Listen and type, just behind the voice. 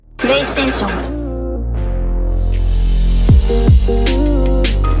ステーション。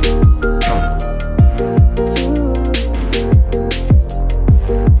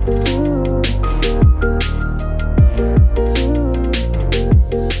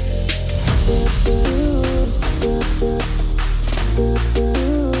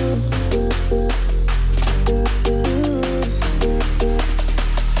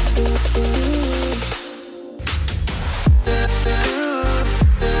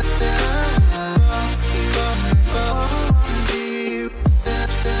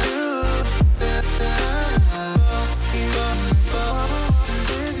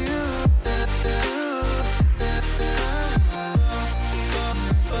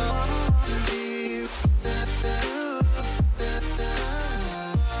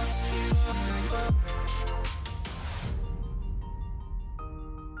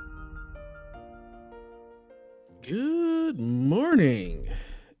Good morning,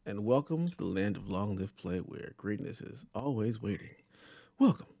 and welcome to the land of long live play where greatness is always waiting.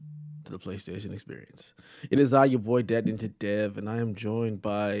 Welcome to the PlayStation Experience. It is I, your boy Dad into Dev, and I am joined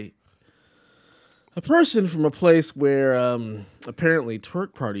by a person from a place where apparently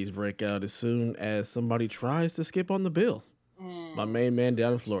twerk parties break out as soon as somebody tries to skip on the bill. My main man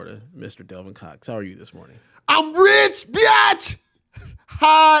down in Florida, Mr. Delvin Cox. How are you this morning? I'm rich, bitch!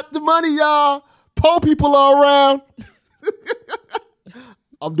 Hide the money, y'all. Poor people all around.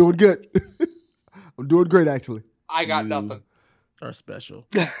 I'm doing good. I'm doing great, actually. I got nothing. Are special.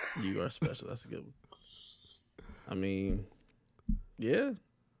 You are special. That's a good one. I mean, yeah.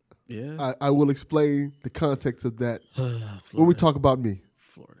 I will explain the context of that when we talk about me.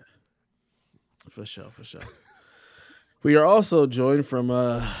 Florida. For sure. We are also joined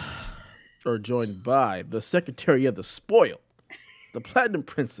joined by the Secretary of the Spoil, the Platinum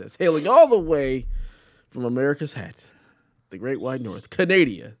Princess, hailing all the way from America's Hat, the Great White North,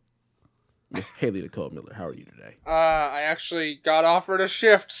 Canada, Miss Haley Nicole Miller. How are you today? I actually got offered a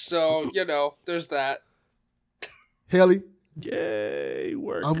shift, so, there's that. Haley, Yay,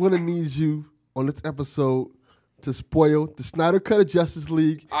 work. I'm going to need you on this episode to spoil the Snyder Cut of Justice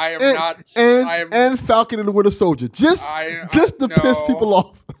League. I am and Falcon and the Winter Soldier. Just to piss people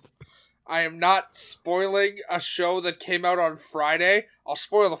off. I am not spoiling a show that came out on Friday. I'll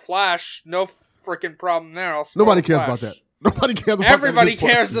spoil The Flash. No freaking problem there. Nobody cares about that. Nobody cares about Everybody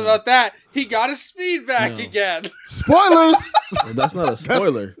cares about that. He got his speed back again. Spoilers! Well, that's not a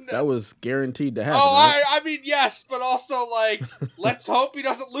spoiler. That was guaranteed to happen. Oh, right? I mean, yes, but also, let's hope he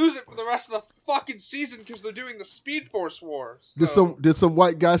doesn't lose it for the rest of the fucking season because they're doing the Speed Force War. So. Did some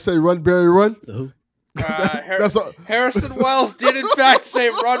white guy say "Run, Barry, run"? Who? Harrison Wells did in fact say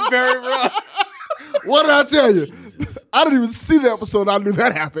 "Run, Barry, run." What did I tell you? I didn't even see the episode. I knew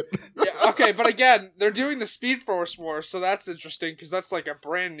that happened. Yeah, okay, but again, they're doing the Speed Force War, so that's interesting because that's like a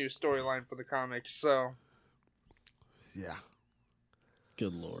brand new storyline for the comics. So, yeah.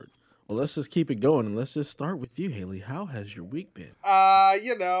 Good Lord. Well, let's just keep it going and let's just start with you, Haley. How has your week been?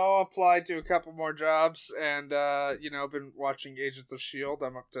 Applied to a couple more jobs and been watching Agents of S.H.I.E.L.D.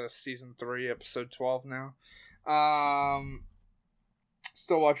 I'm up to season 3, episode 12 now.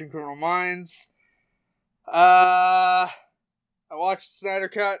 Still watching Criminal Minds. I watched Snyder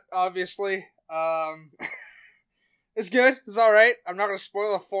Cut, obviously. It's good. It's alright. I'm not going to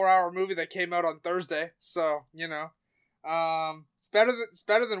spoil a 4-hour movie that came out on Thursday, so, it's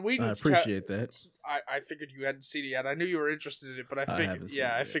better than Whedon's cut. I appreciate that. I figured you hadn't seen it yet. I knew you were interested in it, but I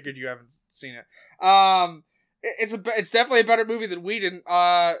figured you haven't seen it. It's definitely a better movie than Whedon.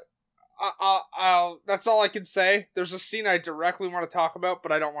 That's all I can say. There's a scene I directly want to talk about,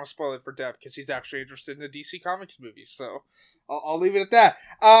 but I don't want to spoil it for Dev because he's actually interested in the DC Comics movies. So I'll leave it at that.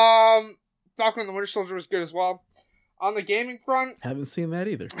 Falcon and the Winter Soldier was good as well. On the gaming front, haven't seen that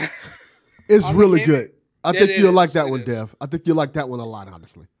either. It's really good. I think you'll like that one, Dev. I think you'll like that one a lot,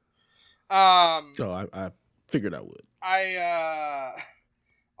 honestly. I figured I would.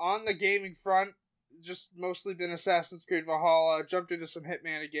 On the gaming front, just mostly been Assassin's Creed Valhalla. Jumped into some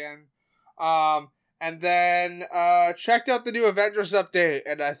Hitman again. And then checked out the new Avengers update,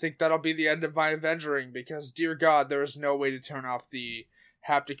 and I think that'll be the end of my Avengering because, dear God, there is no way to turn off the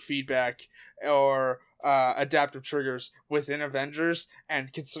haptic feedback or adaptive triggers within Avengers,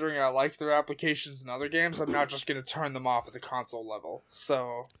 and considering I like their applications in other games, I'm not just going to turn them off at the console level.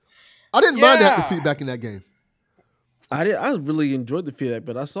 So I didn't mind having feedback in that game. I really enjoyed the feedback,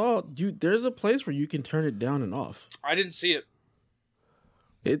 but I saw there's a place where you can turn it down and off. I didn't see it.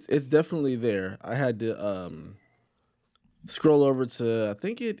 It's definitely there. I had to scroll over to, I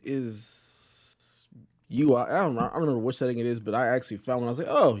think it is UI. I don't remember which setting it is, but I actually found one. I was like,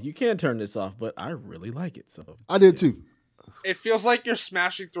 oh, you can turn this off, but I really like it. So I did too. It feels like you're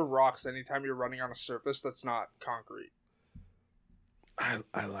smashing through rocks anytime you're running on a surface that's not concrete.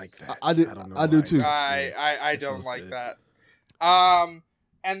 I like that. I do- don't know I do why. too. I It don't feels like good. that.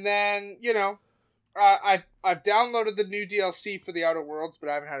 And then, I've downloaded the new DLC for the Outer Worlds, but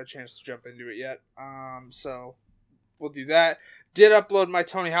I haven't had a chance to jump into it yet. So we'll do that. Did upload my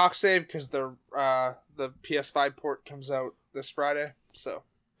Tony Hawk save because the PS5 port comes out this Friday. So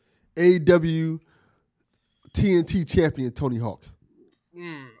AW TNT champion Tony Hawk.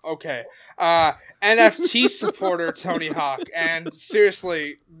 okay. NFT supporter Tony Hawk, and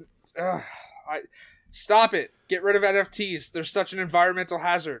seriously, stop it. Get rid of NFTs. They're such an environmental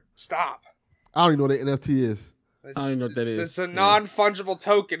hazard. Stop. I don't even know what an NFT is. It's, I don't even know what that is. It's a Yeah. non-fungible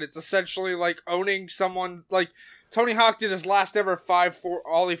token. It's essentially like owning someone. Like Tony Hawk did his last ever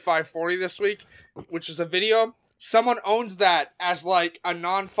Ollie 540 this week, which is a video. Someone owns that as like a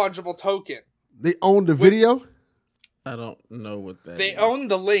non-fungible token. They own the video. I don't know what that They is. own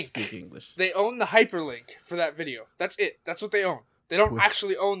the link. Speak English. They own the hyperlink for that video. That's it. That's what they own. They don't Cool.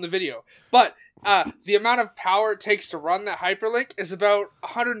 actually own the video. But the amount of power it takes to run that hyperlink is about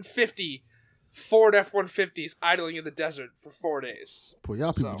 150 Ford F-150s idling in the desert for 4 days. Boy,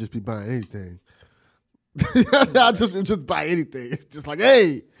 y'all people So. just be buying anything. I just buy anything. It's just like,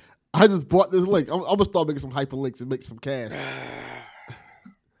 hey, I just bought this link. I'm gonna start making some hyperlinks and make some cash.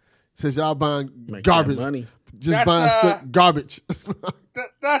 Since y'all buying Make garbage, that money. just That's, buying straight garbage.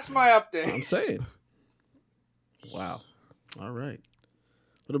 That's my update. I'm saying. Wow. All right.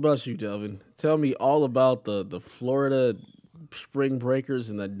 What about you, Delvin? Tell me all about the Florida spring breakers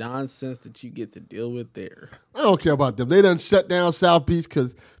and the nonsense that you get to deal with there. I don't care about them. They done shut down South Beach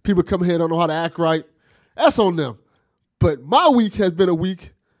because people come here and don't know how to act right. That's on them. But my week has been a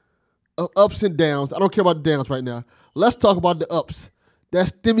week of ups and downs. I don't care about the downs right now. Let's talk about the ups. That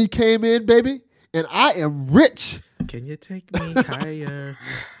stimmy came in, baby, and I am rich. Can you take me higher?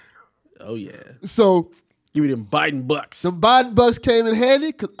 Oh, yeah. So Give me them Biden bucks. some Biden bucks came in handy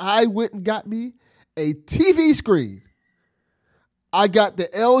because I went and got me a TV screen. I got the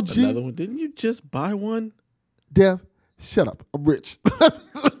LG. Another one. Didn't you just buy one? Dev, shut up. I'm rich.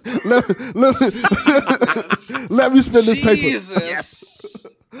 let me spend this paper. Jesus.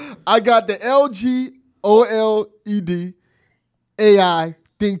 I got the LG OLED AI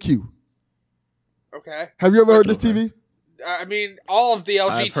ThinQ. Okay. Have you ever heard this Okay. TV? I mean, all of the LG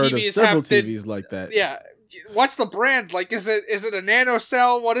I've heard of TVs several have been. TVs like that. Yeah. What's the brand? Like, is it a nano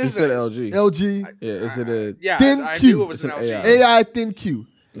cell? What He is said it? LG. LG Yeah, is it a? Yeah, Thin I Q. knew it was It's an an LG. AI. AI ThinQ.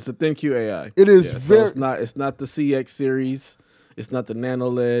 It's a ThinQ AI. It is So very- it's not the CX series. It's not the Nano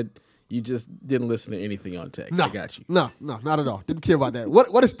LED. You just didn't listen to anything on tech. No, I got you. No, not at all. Didn't care about that.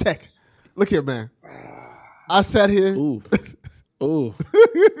 What is tech? Look here, man. I sat here, Ooh, ooh.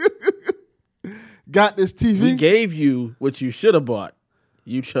 got this TV. We gave you what you should have bought.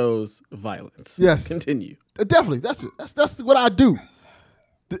 You chose violence. Yes. Continue. Definitely. That's it. That's what I do.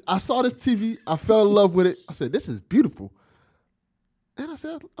 I saw this TV. I fell in love with it. I said, this is beautiful. And I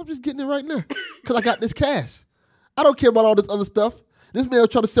said, I'm just getting it right now because I got this cash. I don't care about all this other stuff. This man was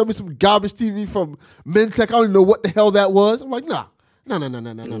trying to sell me some garbage TV from Mentech. I don't even know what the hell that was. I'm like, nah.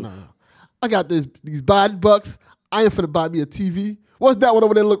 No. I got these Biden bucks. I ain't finna buy me a TV. What's that one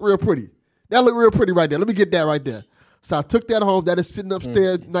over there look real pretty? That look real pretty right there. Let me get that right there. So I took that home. That is sitting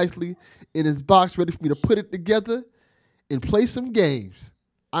upstairs nicely in his box, ready for me to put it together and play some games.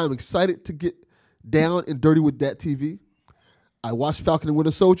 I am excited to get down and dirty with that TV. I watched Falcon and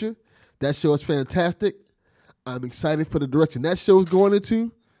Winter Soldier. That show is fantastic. I'm excited for the direction that show is going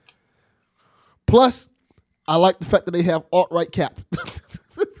into. Plus, I like the fact that they have alt-right Cap.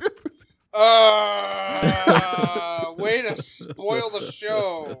 Way to spoil the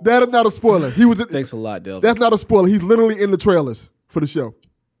show. That is not a spoiler. He was. Thanks a lot, Delvin. That's not a spoiler. He's literally in the trailers for the show.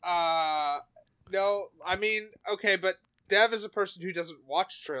 No, I mean, okay, but Dev is a person who doesn't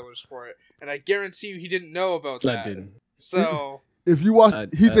watch trailers for it, and I guarantee you he didn't know about that. I didn't. So, If you watch,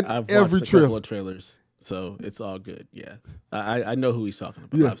 he's in I've every watched a couple trailer. of trailers, so it's all good. Yeah, I know who he's talking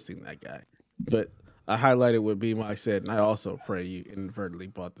about. Yeah. I've seen that guy, but I highlighted what B-Mike said, and I also pray you inadvertently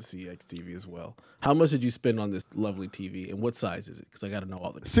bought the CX TV as well. How much did you spend on this lovely TV, and what size is it? Because I got to know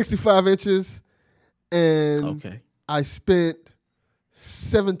all the. 65 inches, and Okay. I spent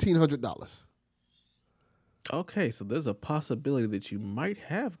 $1,700. Okay, so there's a possibility that you might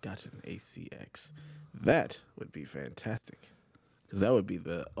have gotten a CX. That would be fantastic, because that would be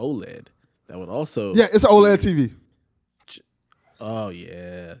the OLED. That would also. Yeah, it's an OLED TV. Oh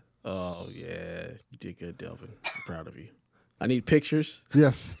yeah. You did good, Delvin. I'm proud of you. I need pictures.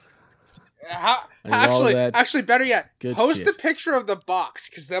 Yes. how, And all that actually, better yet, good post shit. a picture of the box,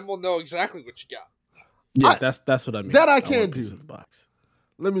 because then we'll know exactly what you got. Yeah, that's what I mean. that I want can pictures do. of the box.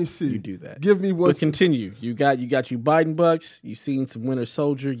 Let me see. You do that. Give me one. But continue. You got you Biden bucks. You seen some Winter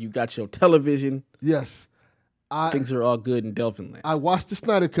Soldier. You got your television. Yes. Things are all good in Delphin Land. I watched the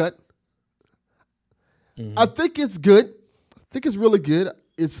Snyder Cut. Mhm. I think it's good. I think it's really good.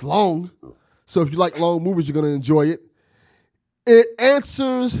 It's long. So if you like long movies, you're going to enjoy it. It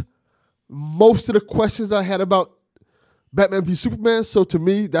answers most of the questions I had about Batman v Superman. So to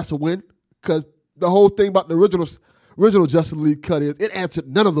me, that's a win. Because the whole thing about the original Justice League cut is it answered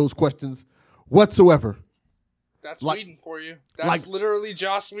none of those questions whatsoever. That's Like- Whedon for you. That's literally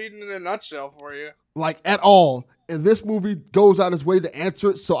Joss Whedon in a nutshell for you. Like at all. And this movie goes out its way to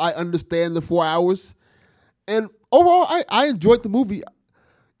answer it, so I understand the 4 hours. And overall, I enjoyed the movie.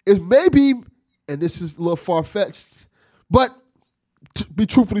 It's maybe, and this is a little far-fetched, but to be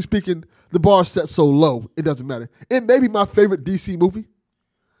truthfully speaking, the bar is set so low, it doesn't matter. It may be my favorite DC movie.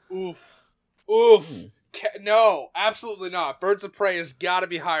 Oof. Oof. No, absolutely not. Birds of Prey has got to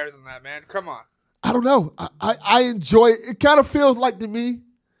be higher than that, man. Come on. I don't know. I enjoy it. It kind of feels like to me,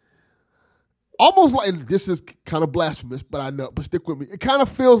 almost like, and this is kind of blasphemous, but I know, but stick with me. It kind of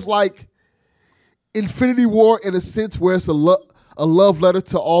feels like Infinity War in a sense where it's a love letter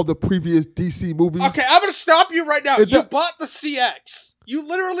to all the previous DC movies. Okay, I'm going to stop you right now. It You do- bought the CX. You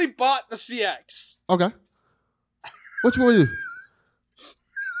literally bought the CX. Okay. What you want to do?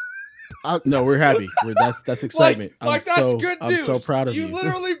 No, we're happy. That's excitement. Like I'm that's so good I'm news. so proud of you. You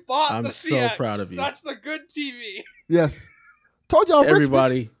literally bought I'm the so CX. proud of you. That's the good TV. Yes. Told y'all, rich,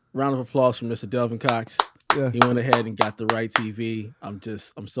 Everybody, round of applause for Mr. Delvin Cox. Yeah. He went ahead and got the right TV.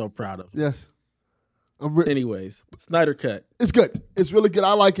 I'm so proud of him. Yes. I'm rich. Anyways, Snyder Cut. It's good. It's really good.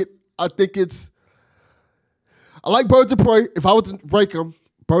 I like it. I like Birds of Prey. If I was to rank them,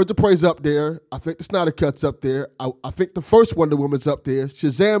 Birds of Prey's up there. I think the Snyder Cut's up there. I think the first Wonder Woman's up there.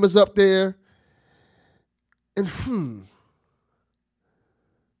 Shazam is up there. And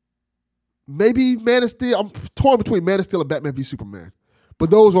maybe Man of Steel. I'm torn between Man of Steel and Batman v Superman. But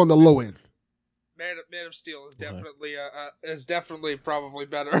those on the low end. Man of Steel is definitely probably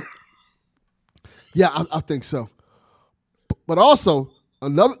better. Yeah, I think so. But also,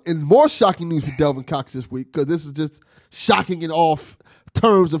 and more shocking news for Delvin Cox this week, because this is just shocking in all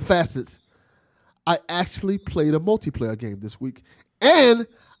terms and facets. I actually played a multiplayer game this week, and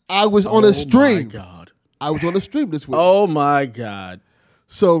I was on a stream. Oh my God. I was on a stream this week. Oh my God.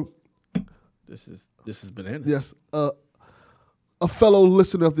 So, This is bananas. yes, a fellow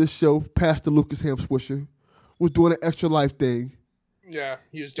listener of this show, Pastor Lucas Hamswisher, was doing an Extra Life thing, Yeah,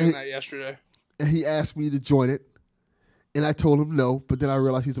 he was doing that yesterday. and he asked me to join it. And I told him no, but then I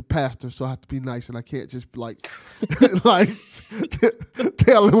realized he's a pastor, so I have to be nice, and I can't just like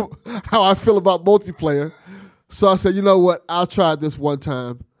tell him how I feel about multiplayer. So I said, you know what? I'll try it this one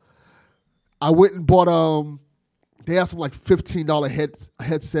time. I went and bought they have some like $15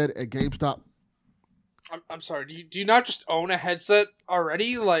 headset at GameStop. I'm sorry. Do you not just own a headset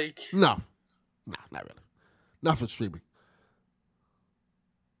already? Like, No, not really. Not for streaming.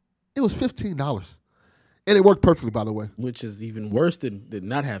 It was $15. And it worked perfectly, by the way. Which is even worse than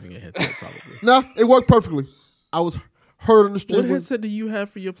not having a headset, probably. No, it worked perfectly. I was heard on the stream. What headset do you have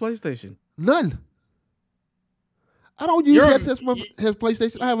for your PlayStation? None. I don't use You're a- headsets for my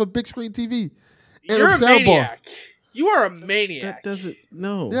PlayStation. I have a big screen TV. And you're a soundbar. maniac. You are a maniac.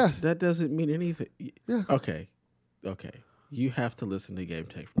 Yes. That doesn't mean anything. Yeah. Okay. You have to listen to Game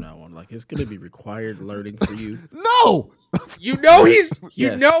Tech from now on. Like, it's going to be required learning for you. No. You know he's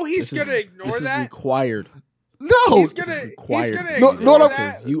Yes, gonna this ignore this that. Is required. No. He's gonna Required. ignore No, no, that.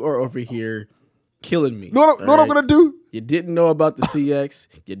 Because you are over here killing me. No, what I'm going to do? You didn't know about the CX.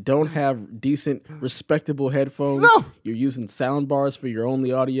 You don't have decent, respectable headphones. No. You're using sound bars for your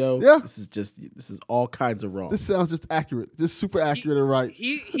only audio. Yeah. This is all kinds of wrong. This sounds just accurate. Just super accurate and right.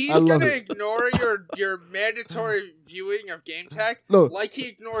 He's I love gonna it. ignore your mandatory viewing of Game Tech, No. like he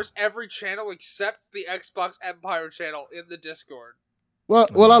ignores every channel except the Xbox Empire channel in the Discord. Well,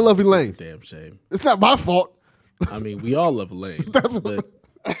 I love It's Elaine. a damn shame. It's not my fault. I mean, we all love Elaine. That's but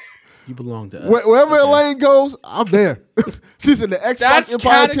you belong to us. Wherever okay? Elaine goes, I'm there. She's in the Xbox That's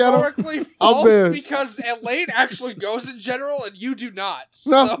Empire channel. categorically false there. because Elaine actually goes in general and you do not.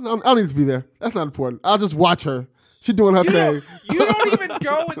 No, So- no, I don't need to be there. That's not important. I'll just watch her. She's doing her You thing. don't even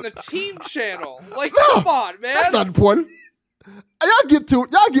go in the team channel. Like, No, come on, man. That's not important. Y'all get to it.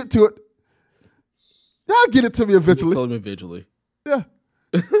 Y'all get it to me eventually. Tell him individually. Yeah.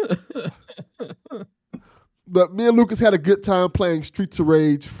 But me and Lucas had a good time playing Streets of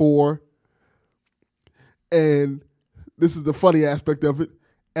Rage 4. And this is the funny aspect of it.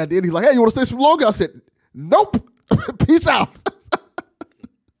 At the end, he's like, hey, you want to stay some longer? I said, nope. Peace out.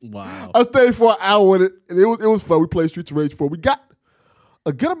 Wow. I stayed for an hour with it, and it was fun. We played Streets of Rage 4. We got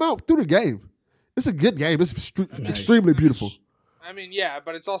a good amount through the game. It's a good game. It's extremely beautiful. I mean, yeah,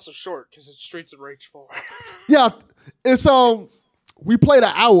 but it's also short because it's Streets of Rage 4. Yeah, it's we played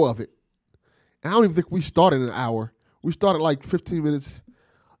an hour of it. And I don't even think we started an hour. We started like 15 minutes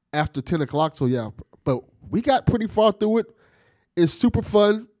after 10 o'clock. So yeah, but we got pretty far through it. It's super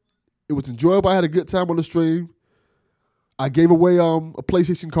fun. It was enjoyable. I had a good time on the stream. I gave away a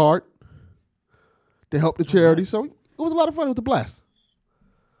PlayStation card to help the charity. So it was a lot of fun. It was a blast.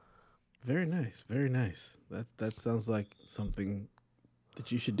 Very nice. Very nice. That sounds like something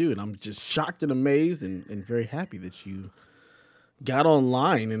that you should do. And I'm just shocked and amazed and very happy that you got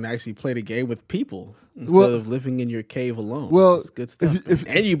online and actually played a game with people instead of living in your cave alone. Well, it's good stuff.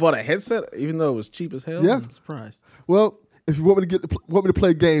 And you bought a headset, even though it was cheap as hell. Yeah. I'm surprised. Well, if you want me to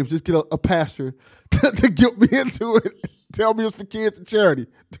play games, just get a pastor to get me into it. Tell me it's for kids and charity.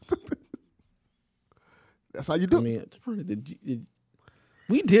 That's how you do it. I mean,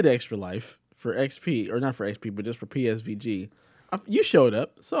 we did Extra Life for XP, or not for XP, but just for PSVG. You showed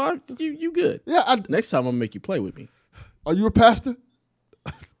up, so you good. Yeah. Next time I'm gonna make you play with me. Are you a pastor?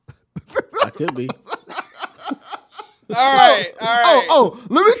 I could be. All right. Oh,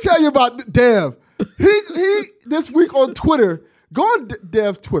 let me tell you about Dev. He this week on Twitter, go on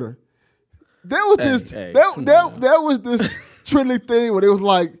Dev's Twitter. There was there was this trending thing where it was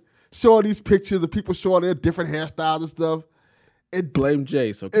like showing these pictures of people showing their different hairstyles and stuff. And blame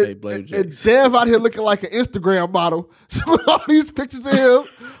Jace, okay? Blame Jace. And Dev out here looking like an Instagram model, showing all these pictures of him.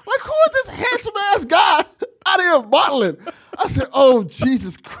 Like, who is this handsome ass guy out here modeling? I said, "Oh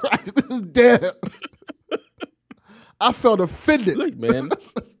Jesus Christ, this is Dev." I felt offended. Look, man,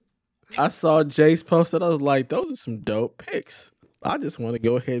 I saw Jace post it. I was like, "Those are some dope pics." I just want to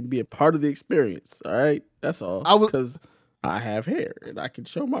go ahead and be a part of the experience. All right, that's all. Because I have hair and I can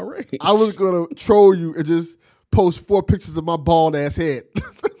show my range. I was gonna troll you and just post 4 pictures of my bald ass head,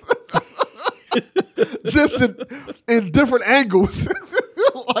 just in different angles,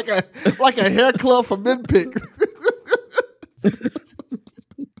 like a hair club for men pick.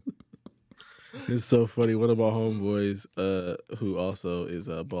 It's so funny. One of my homeboys, who also is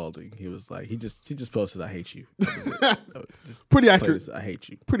balding, he was like, he just posted, "I hate you." Just pretty accurate. I hate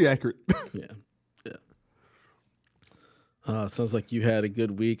you. Pretty accurate. Yeah. Sounds like you had a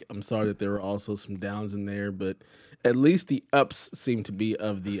good week. I'm sorry that there were also some downs in there, but at least the ups seem to be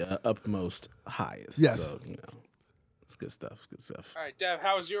of the upmost highest. Yes. So, it's good stuff. Good stuff. All right, Dev,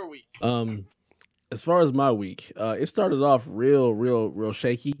 how was your week? As far as my week, it started off real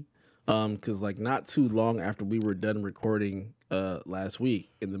shaky. Because like not too long after we were done recording last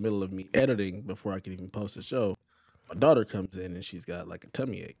week, in the middle of me editing before I could even post the show, my daughter comes in and she's got like a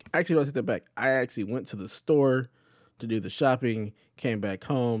tummy ache. Actually, I'll take that back. I actually went to the store to do the shopping, came back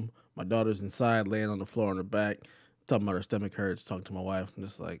home. My daughter's inside, laying on the floor on her back, talking about her stomach hurts, talking to my wife. I'm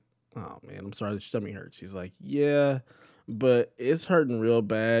just like, "Oh man, I'm sorry that your stomach hurts." She's like, "Yeah, but it's hurting real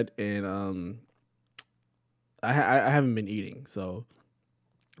bad, and I haven't been eating." So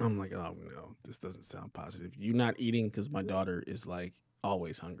I'm like, "Oh no, this doesn't sound positive." You're not eating because my daughter is like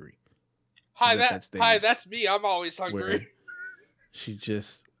always hungry. Hi, that's me. I'm always hungry. She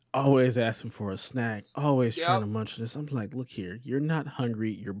just always asking for a snack, always trying to munch this. I'm like, "Look here, you're not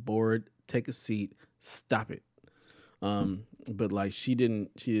hungry. You're bored. Take a seat. Stop it." But like she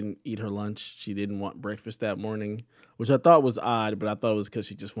didn't eat her lunch. She didn't want breakfast that morning, which I thought was odd, but I thought it was because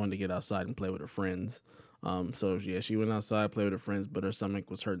she just wanted to get outside and play with her friends. So yeah, she went outside, played with her friends, but her stomach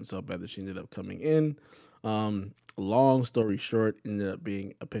was hurting so bad that she ended up coming in. Long story short, ended up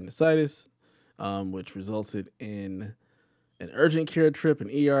being appendicitis, which resulted in an urgent care trip,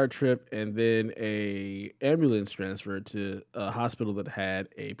 an ER trip, and then a ambulance transfer to a hospital that had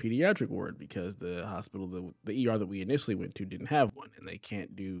a pediatric ward because the hospital, the ER that we initially went to didn't have one, and they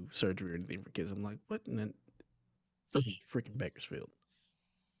can't do surgery or anything for kids. I'm like, what in the freaking Bakersfield?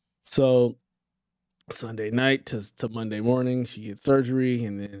 So Sunday night to Monday morning, she gets surgery,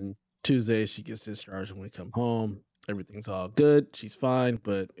 and then Tuesday she gets discharged when we come home. Everything's all good. She's fine,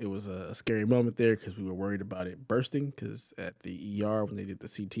 but it was a scary moment there because we were worried about it bursting because at the ER when they did the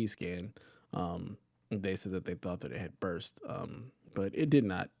CT scan, they said that they thought that it had burst, but it did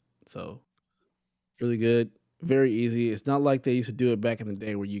not. So really good, very easy. It's not like they used to do it back in the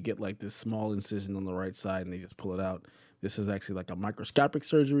day where you get like this small incision on the right side and they just pull it out. This is actually like a microscopic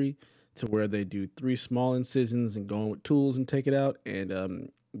surgery to where they do 3 small incisions and go in with tools and take it out. And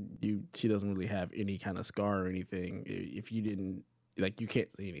she doesn't really have any kind of scar or anything. If you didn't, like, you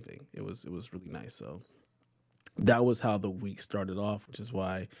can't see anything. It was really nice. So that was how the week started off, which is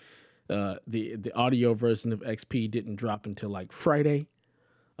why the audio version of XP didn't drop until like Friday.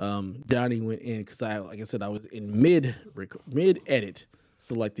 Donnie went in because like I said, I was in mid edit,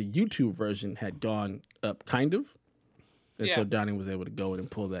 so like the YouTube version had gone up kind of, and so Yeah. Donnie was able to go in and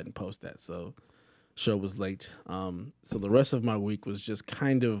pull that and post that. So show was late. So the rest of my week was just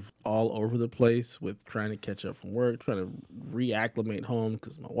kind of all over the place with trying to catch up from work, trying to reacclimate home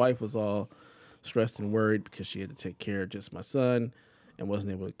because my wife was all stressed and worried because she had to take care of just my son and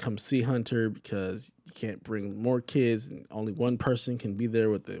wasn't able to come see Hunter because you can't bring more kids and only one person can be there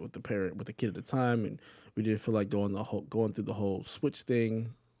with the parent with the kid at a time, and we didn't feel like going through the whole switch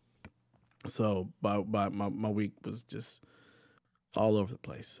thing. So my week was just all over the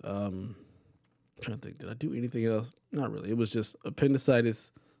place. I'm trying to think, did I do anything else? Not really. It was just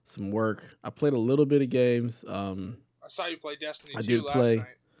appendicitis, some work. I played a little bit of games. I saw you play Destiny I 2 did last play. night.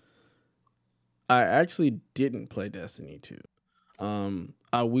 I actually didn't play Destiny 2.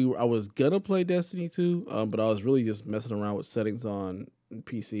 I was gonna play Destiny 2, but I was really just messing around with settings on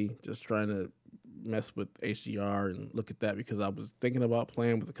PC, just trying to mess with HDR and look at that because I was thinking about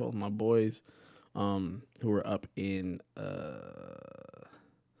playing with a couple of my boys, who were up in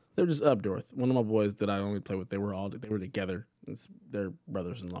they were just up north. One of my boys that I only play with, they were together. They're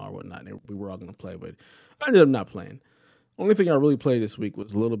brothers-in-law or whatnot. We were all gonna play, but I ended up not playing. Only thing I really played this week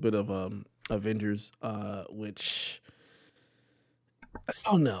was a little bit of Avengers, which I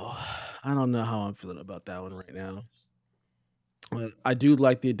don't know. I don't know how I'm feeling about that one right now. But I do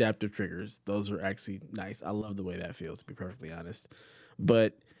like the adaptive triggers. Those are actually nice. I love the way that feels, to be perfectly honest.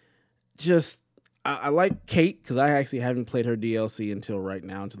 But just I like Kate because I actually haven't played her DLC until right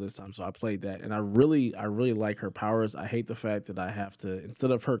now, until this time. So I played that, and I really like her powers. I hate the fact that I have to,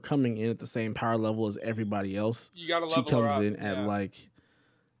 instead of her coming in at the same power level as everybody else, You gotta she level her comes up. in at yeah.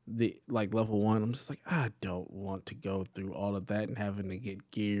 level 1. I'm just like, I don't want to go through all of that and having to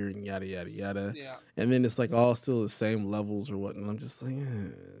get gear and yada yada yada. Yeah. And then it's like all still the same levels or whatnot. I'm just like,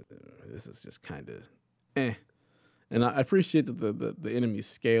 this is just kind of eh. And I appreciate that the enemies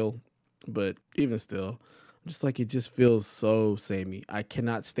scale, but even still, I'm just like, it just feels so samey. I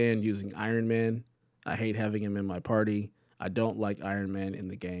cannot stand using Iron Man. I hate having him in my party. I don't like Iron Man in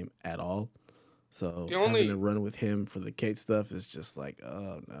the game at all. So having to run with him for the Kate stuff is just like,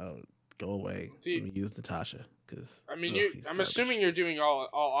 oh no, go away. Let me use Natasha because I mean, I'm assuming you're doing all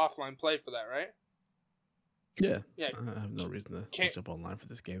offline play for that, right? Yeah. Yeah. I have no reason to catch up online for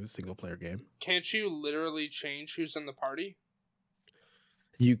this game. It's a single player game. Can't you literally change who's in the party?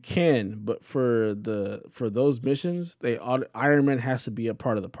 You can, but for those missions, Iron Man has to be a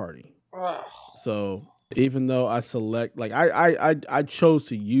part of the party. Ugh. So even though I select, like I chose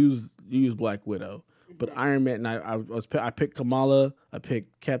to use Black Widow, but Iron Man, and I picked Kamala, I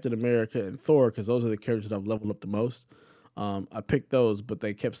picked Captain America and Thor because those are the characters that I've leveled up the most. I picked those, but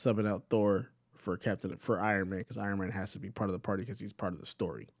they kept subbing out Thor for Iron Man because Iron Man has to be part of the party because he's part of the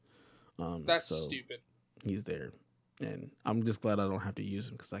story. That's stupid. He's there, and I'm just glad I don't have to use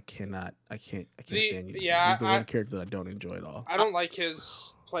him because I can't stand using him. Yeah, He's the one character that I don't enjoy at all. I don't like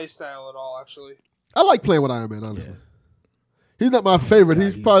his playstyle at all, actually. I like playing with Iron Man, honestly. Yeah. He's not my favorite.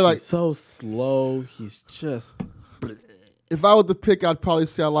 He's probably like so slow. He's just. If I were to pick, I'd probably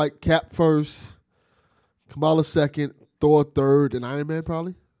say I like Cap first, Kamala second, Thor third, and Iron Man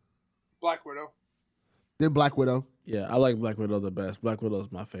probably. Black Widow. Then Black Widow. Yeah, I like Black Widow the best. Black Widow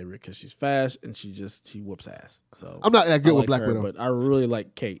is my favorite because she's fast and she whoops ass. So I'm not that good with Black Widow, but I really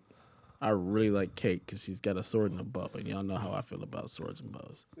like Kate. I really like Kate because she's got a sword and a bow, and y'all know how I feel about swords and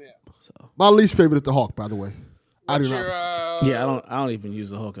bows. Yeah. So my least favorite is the Hulk, by the way. I don't even use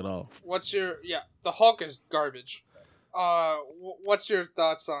the Hulk at all. The Hulk is garbage. What's your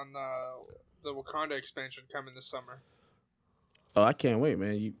thoughts on the Wakanda expansion coming this summer? Oh, I can't wait,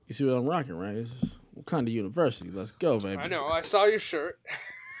 man. You see what I'm rocking, right? It's Wakanda University. Let's go, baby. I know. I saw your shirt.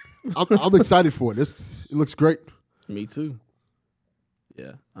 I'm excited for it. It looks great. Me too.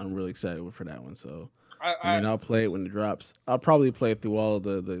 Yeah, I'm really excited for that one. So, I'll play it when it drops. I'll probably play through all of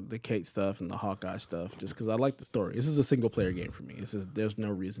the Kate stuff and the Hawkeye stuff just because I like the story. This is a single player game for me. There's no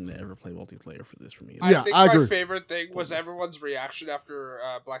reason to ever play multiplayer for this for me. I think my favorite thing was everyone's reaction after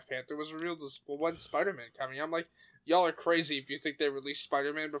Black Panther was revealed. When Spider-Man coming, I'm like, y'all are crazy if you think they released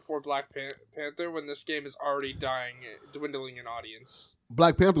Spider-Man before Black Panther when this game is already dwindling in audience.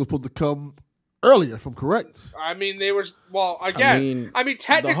 Black Panther was supposed to come earlier, if I'm correct. I mean, they were technically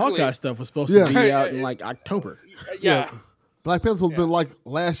the Hawkeye stuff was supposed to be out in like October. Yeah. Black Panther was been like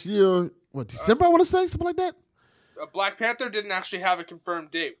last year, December? I want to say something like that. Black Panther didn't actually have a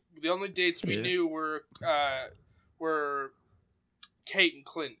confirmed date. The only dates we knew were Kate and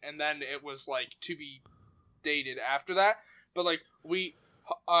Clint, and then it was like to be dated after that. But like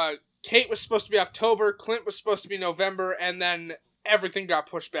Kate was supposed to be October, Clint was supposed to be November, and then everything got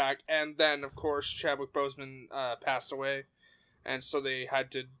pushed back, and then of course Chadwick Boseman passed away, and so they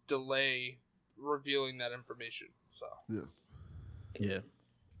had to delay revealing that information. So Yeah.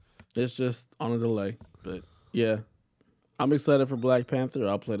 It's just on a delay. But yeah. I'm excited for Black Panther.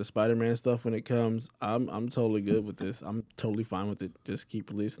 I'll play the Spider-Man stuff when it comes. I'm totally good with this. I'm totally fine with it. Just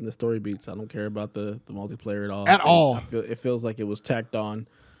keep releasing the story beats. I don't care about the multiplayer at all. It feels like it was tacked on.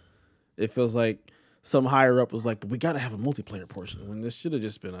 It feels like some higher up was like, but we got to have a multiplayer portion when this should have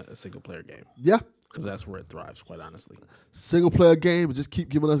just been a single player game. Yeah. Because that's where it thrives, quite honestly. Single player game and just keep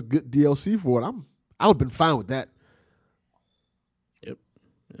giving us good DLC for it. I would have been fine with that. Yep.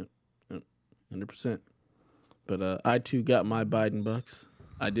 100%. But I too got my Biden bucks.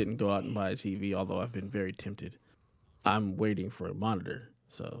 I didn't go out and buy a TV, although I've been very tempted. I'm waiting for a monitor.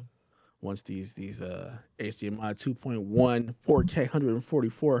 So once these HDMI 2.1 4K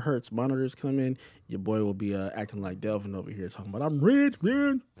 144 hertz monitors come in, your boy will be acting like Delvin over here talking about I'm rich,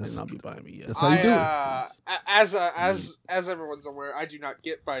 man, and I'll be buying me. That's how you do it. As everyone's aware, I do not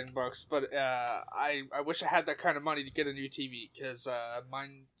get Biden bucks, but I wish I had that kind of money to get a new TV because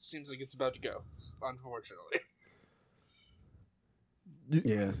mine seems like it's about to go, unfortunately.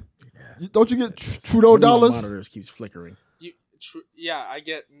 Don't you get Trudeau dollars? Monitors keeps flickering. Yeah, I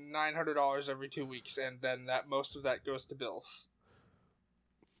get $900 every 2 weeks, and then most of that goes to bills.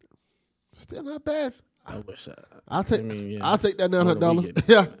 Still not bad. I wish I'll take that $900.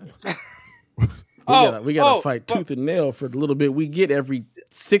 Yeah. We gotta fight tooth and nail for the little bit we get every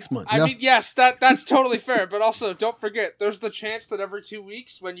 6 months. I mean, yes, that's totally fair, but also don't forget, there's the chance that every 2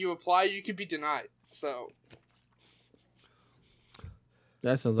 weeks when you apply, you could be denied. So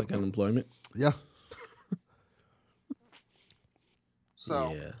that sounds like unemployment. Yeah.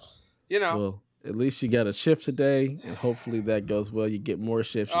 So, Well, at least you got a shift today, and hopefully that goes well. You get more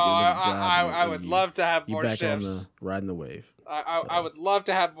shifts. You get another job. I would love to have more shifts. You're back on riding the wave. I would love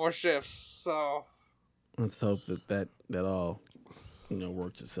to have more shifts. So let's hope that all,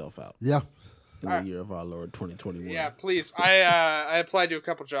 works itself out. Yeah. In the year of our Lord 2021. Yeah, please. I applied to a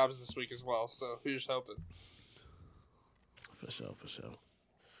couple jobs this week as well, so who's hoping? For sure.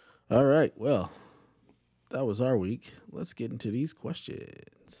 All right, well, that was our week. Let's get into these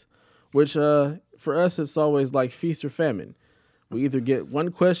questions. Which, for us, it's always like feast or famine. We either get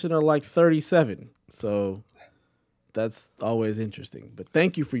one question or like 37. So that's always interesting. But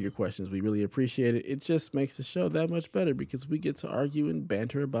thank you for your questions. We really appreciate it. It just makes the show that much better because we get to argue and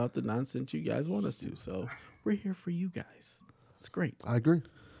banter about the nonsense you guys want us to. So we're here for you guys. It's great. I agree.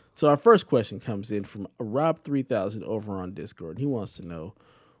 So our first question comes in from Rob3000 over on Discord. He wants to know,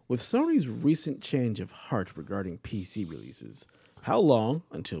 with Sony's recent change of heart regarding PC releases, how long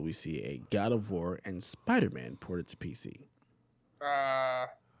until we see a God of War and Spider-Man ported to PC?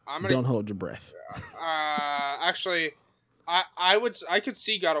 Don't hold your breath. Actually, I could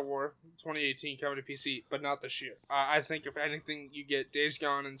see God of War 2018 coming to PC, but not this year. I think if anything, you get Days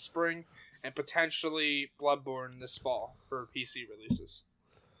Gone in spring and potentially Bloodborne this fall for PC releases.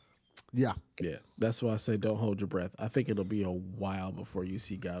 Yeah. That's why I say don't hold your breath. I think it'll be a while before you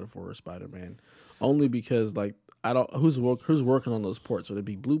see God of War or Spider-Man, only because who's working on those ports? Would it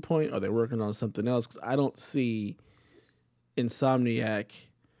be Bluepoint? Are they working on something else? Because I don't see Insomniac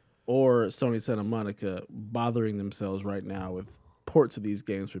or Sony Santa Monica bothering themselves right now with ports of these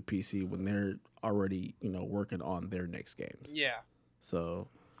games for PC when they're already working on their next games. Yeah. So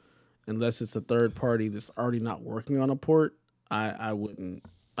unless it's a third party that's already not working on a port, I wouldn't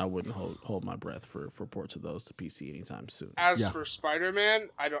hold my breath for ports of those to PC anytime soon. As for Spider-Man,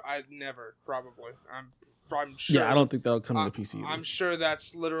 I never probably. I'm sure. Yeah, I don't think that'll come to PC either. I'm sure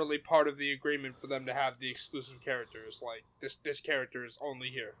that's literally part of the agreement for them to have the exclusive characters. Like this character is only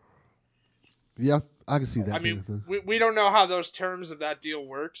here. Yeah, I can see that. I mean, we don't know how those terms of that deal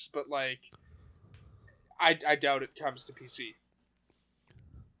works, but like, I doubt it comes to PC.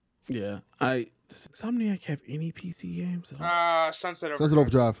 Yeah, does Insomniac have any PC games? Sunset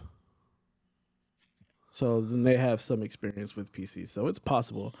Overdrive. So then they have some experience with PC, so it's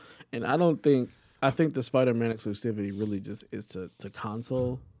possible. And I think the Spider-Man exclusivity really just is to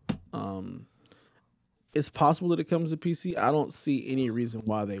console. It's possible that it comes to PC. I don't see any reason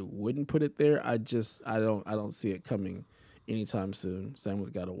why they wouldn't put it there. I don't see it coming anytime soon. Same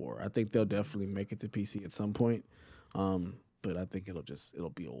with God of War. I think they'll definitely make it to PC at some point. But I think it'll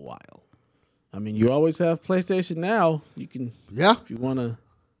be a while. I mean, you always have PlayStation Now. You can, if you want to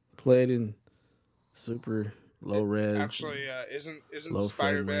play it in super low res. Actually, isn't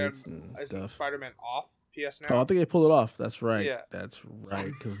Spider-Man off PS Now? Oh, I think they pulled it off. That's right. Yeah. That's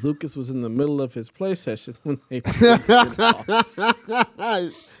right. Because Lucas was in the middle of his play session when they pulled it off.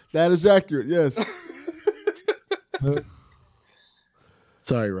 That is accurate. Yes.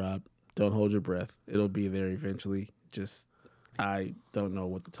 Sorry, Rob. Don't hold your breath. It'll be there eventually. Just I don't know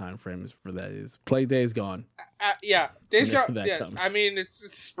what the time frame is for that is. Play Day's gone. Yeah, Days Whenever Gone. that Yeah, comes. I mean it's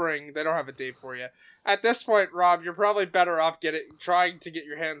spring. They don't have a date for you. At this point, Rob, you're probably better off trying to get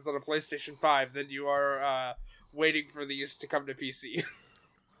your hands on a PlayStation 5 than you are waiting for these to come to PC.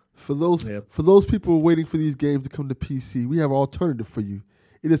 For those people waiting for these games to come to PC, we have an alternative for you.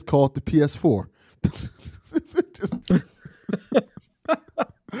 It is called the PS4.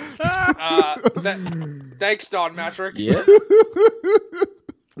 Thanks, Don Matrick. Yeah.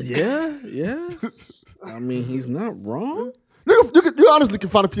 Yeah. I mean, he's not wrong. You honestly can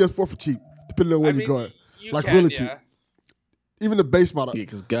find a PS4 for cheap, depending on where you're going. You Like can, really yeah. cheap. Even the base model. Yeah,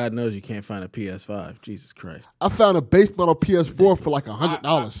 because God knows you can't find a PS5. Jesus Christ. I found a base model PS4 for like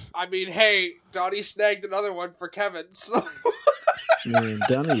 $100. I mean, hey, Donnie snagged another one for Kevin. So. Man,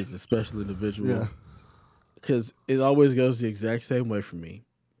 Donnie is a special individual. Yeah. Because it always goes the exact same way for me.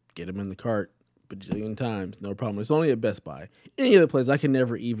 Get him in the cart bajillion times, no problem. It's only at Best Buy. Any other place, I can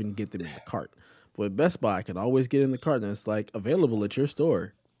never even get them in the cart. But at Best Buy, I can always get in the cart, and it's like available at your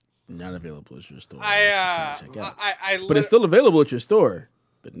store. Not available at your store. Check out. But it's still available at your store.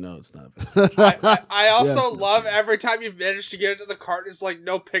 But no, it's not available. I also love every time you manage to get into the cart, it's like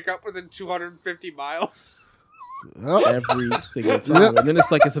no pickup within 250 miles. Yep. Every single time. And then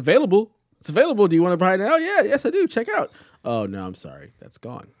it's like, it's available. It's available. Do you want to buy it now? Yeah, yes, I do. Check out. Oh, no, I'm sorry. That's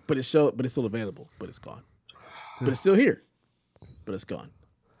gone. But it's still available, but it's gone. But it's still here. But it's gone.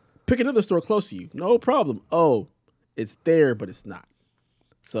 Pick another store close to you. No problem. Oh, it's there, but it's not.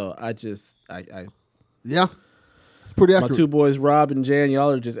 So I Yeah. It's pretty accurate. my two boys, Rob and Jan, y'all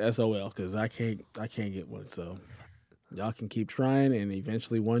are just SOL because I can't get one. So y'all can keep trying, and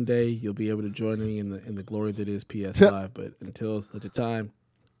eventually one day you'll be able to join me in the glory that is PS5. But until such a time,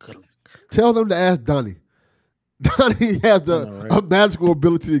 Tell them to ask Donnie. Donnie has a magical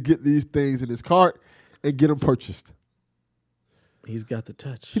ability to get these things in his cart and get them purchased. he's got the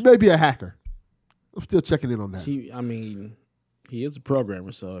touch. He may be a hacker. I'm still checking in on that. He is a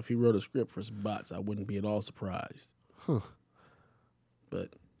programmer, so if he wrote a script for some bots, I wouldn't be at all surprised. Huh. But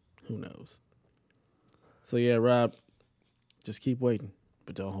who knows? So yeah, Rob, just keep waiting,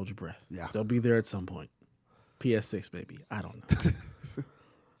 but don't hold your breath. Yeah. They'll be there at some point. PS6, maybe. I don't know.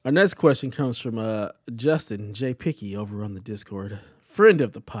 Our next question comes from Justin J. Picky over on the Discord, friend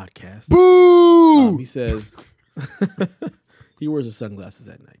of the podcast. Boo! He says he wears his sunglasses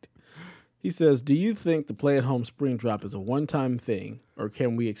at night. He says, do you think the play-at-home spring drop is a one-time thing, or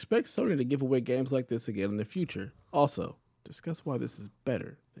can we expect Sony to give away games like this again in the future? Also, discuss why this is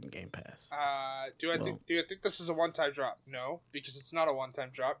better than Game Pass. Do I think this is a one-time drop? No, because it's not a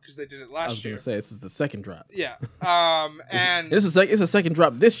one-time drop because they did it last year. I was going to say this is the second drop. Yeah. And it's a second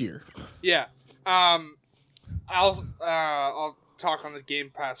drop this year. Yeah. I'll talk on the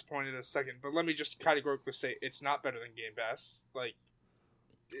Game Pass point in a second, but let me just categorically say it's not better than Game Pass. Like,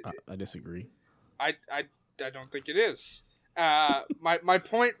 I disagree. I don't think it is. My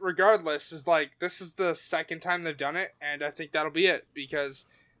point, regardless, is like this is the second time they've done it, and I think that'll be it because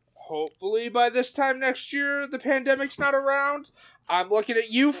hopefully by this time next year the pandemic's not around. I'm looking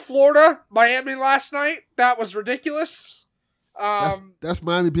at you, Florida, Miami last night. That was ridiculous. That's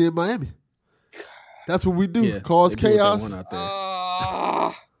Miami being Miami. That's what we do. Yeah, Cause they do what they chaos. want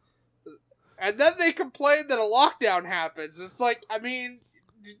out there. And then they complain that a lockdown happens. It's like, I mean,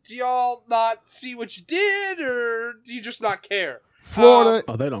 do y'all not see what you did, or do you just not care? Florida.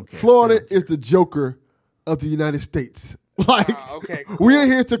 They don't care. Florida is the Joker of the United States. Like, okay, cool. we're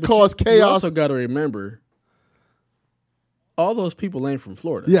here to cause chaos. You also got to remember, all those people ain't from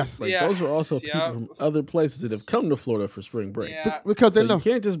Florida. Yes. Like, Yeah. those are also people Yeah. from other places that have come to Florida for spring break. Yeah. Because So they know. you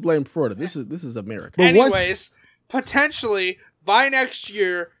can't just blame Florida. This is America. But Anyways, potentially by next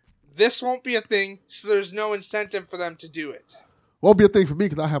year, this won't be a thing, so there's no incentive for them to do it. Won't be a thing for me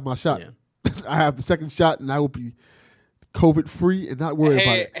because I have my shot. Yeah. I have the second shot, and I will be COVID free and not worry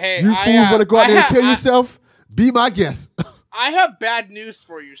about it. Hey, you fools want to go out there and kill yourself? Be my guest. I have bad news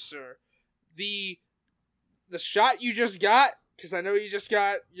for you, sir. The shot you just got, because I know you just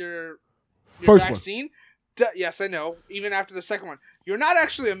got your First vaccine. Yes, I know. Even after the second one, you're not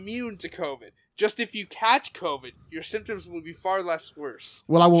actually immune to COVID. Just if you catch COVID, your symptoms will be far less worse.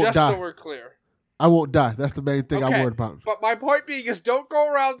 Well, I won't just die. so we're clear. I won't die. That's the main thing Okay, I'm worried about. But my point being is don't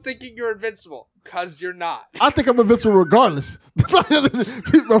go around thinking you're invincible, because you're not. I think I'm invincible regardless. Before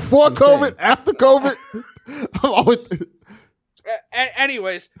COVID, after COVID, I'm always.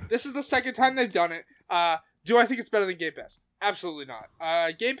 Anyways, this is the second time they've done it. Do I think it's better than Game Pass? Absolutely not.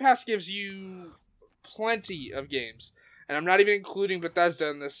 Game Pass gives you plenty of games, and I'm not even including Bethesda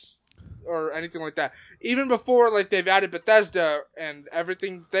in this or anything like that. Even before like they've added Bethesda and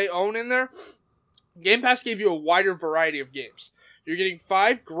everything they own in there, Game Pass gave you a wider variety of games. You're getting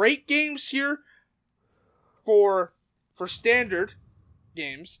 5 great games here for standard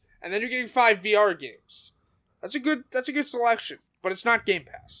games, and then you're getting 5 VR games. That's a good selection, but it's not Game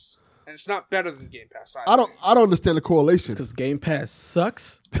Pass, and it's not better than Game Pass either. I don't understand the correlation. Because Game Pass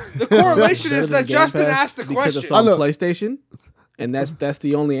sucks. The correlation is Better than that Game Justin Pass asked the because question. it's on I know. PlayStation, and that's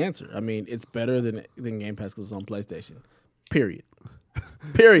the only answer. I mean, it's better than Game Pass because it's on PlayStation. Period.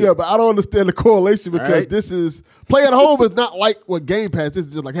 Yeah, but I don't understand the correlation because Alright. this is play at home is not like what Game Pass. This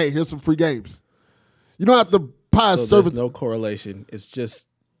is just like, hey, here's some free games. You don't have to buy a So service. there's no correlation. It's just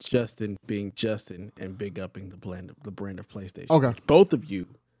Justin being Justin and big upping the brand of PlayStation. Okay. Which both of you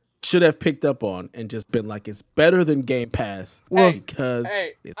should have picked up on and just been like, it's better than Game Pass because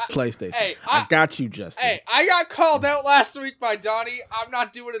it's PlayStation. I got you, Justin. Hey, I got called out last week by Donnie. I'm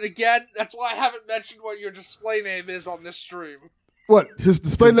not doing it again. That's why I haven't mentioned what your display name is on this stream. What his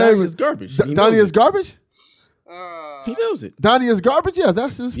display Donnie name is garbage. He Donnie knows is it. garbage. He knows it. Donnie is garbage. Yeah,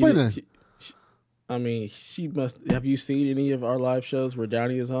 that's his display name. I mean, she must. Have you seen any of our live shows where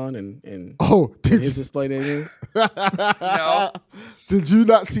Downey is on and Oh, what did his you, display name is? No. did you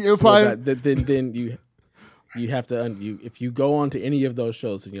not see Well, Empire? then you have to if you go on to any of those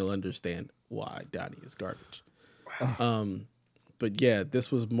shows, then you'll understand why Downey is garbage. But yeah,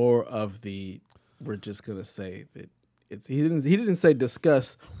 this was more of the. We're just gonna say that it's. He didn't say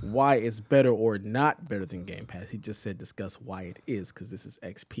discuss why it's better or not better than Game Pass. He just said discuss why it is because this is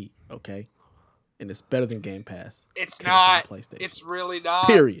XP, okay, and it's better than Game Pass. It's 'cause not. on PlayStation. It's really not.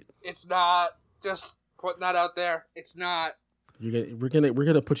 Period. It's not. Just putting that out there. It's not. We're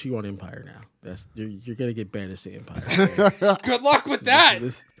gonna put you on Empire now. You're gonna get banished to Empire. Good luck with that.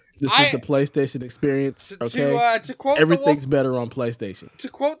 This is the PlayStation experience. Okay, To quote everything's better on PlayStation. To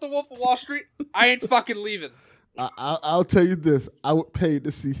quote the Wolf of Wall Street, I ain't fucking leaving. I'll tell you this: I would pay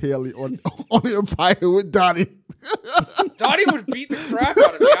to see Haley on Empire with Donnie. Donnie would beat the crap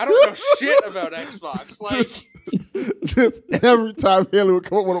out of me. I don't know shit about Xbox. Like, Just every time Haley would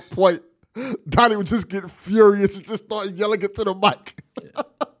come up with a point, Donnie would just get furious and just start yelling it to the mic.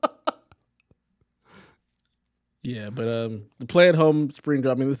 Yeah, but the play at home spring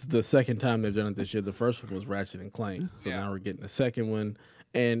drop. I mean, this is the second time they've done it this year. The first one was Ratchet and Clank, so now we're getting the second one.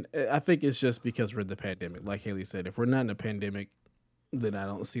 And I think it's just because we're in the pandemic. Like Haley said, if we're not in a pandemic, then I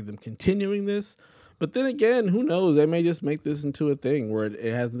don't see them continuing this. But then again, who knows? They may just make this into a thing where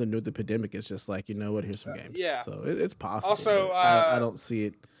it has nothing to do with the pandemic. It's just like, you know what? Here's some games. Yeah. So it's possible. Also, but I don't see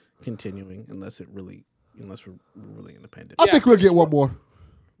it continuing unless we're really in the pandemic. I think we'll get one more.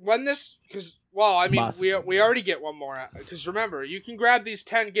 when this, because, well, I mean, Possibly. we already get one more. Because remember, you can grab these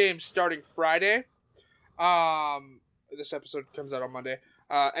 10 games starting Friday. This episode comes out on Monday.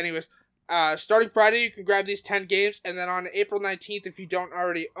 Anyways, starting Friday, you can grab these 10 games. And then on April 19th, if you don't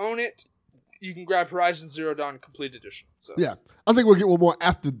already own it, you can grab Horizon Zero Dawn Complete Edition. So Yeah, I think we'll get one more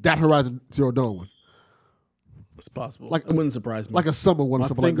after that Horizon Zero Dawn one, It's possible. Like- It wouldn't surprise me. like a summer one or My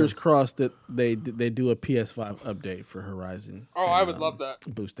something like fingers that. crossed that they do a PS5 update for Horizon. Oh, I would love that.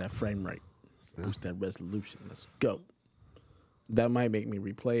 Boost that frame rate, boost that resolution. Let's go. That might make me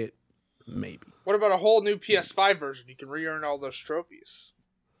replay it. Maybe. What about a whole new PS5 version? You can re-earn all those trophies.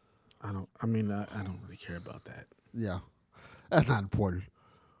 I don't really care about that. Yeah, that's not important.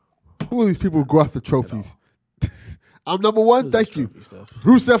 Who are these people who go after trophies? I'm number one. This is Thank you. trophy stuff.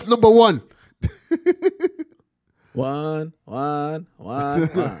 Rusev number one. One.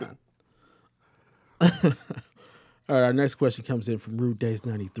 All right, our next question comes in from Rude Days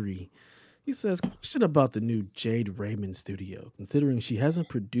 93. He says, question about the new Jade Raymond studio. Considering she hasn't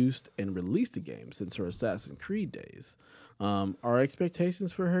produced and released a game since her Assassin's Creed days, are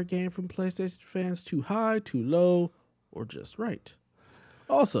expectations for her game from PlayStation fans too high, too low, or just right?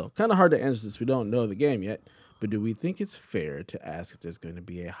 Also, kind of hard to answer since we don't know the game yet, but do we think it's fair to ask if there's going to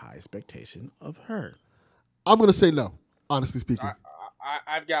be a high expectation of her? I'm gonna say no. Honestly speaking,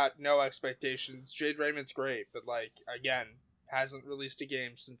 I've got no expectations. Jade Raymond's great, but like again, hasn't released a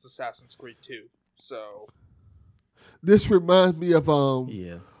game since Assassin's Creed 2. So this reminds me of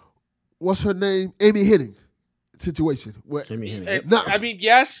Yeah. what's her name? Amy Hennig situation. Where, Amy Hennig. It- No. I mean,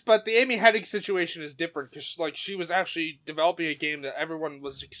 yes, but the Amy Hennig situation is different because like she was actually developing a game that everyone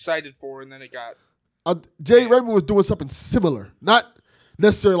was excited for, and then it got Jade Raymond was doing something similar, not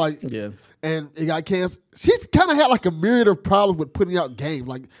necessarily like, Yeah. and it got canceled. She's kind of had like a myriad of problems with putting out games.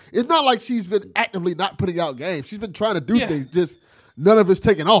 Like it's not like she's been actively not putting out games. She's been trying to do Yeah. things, just none of it's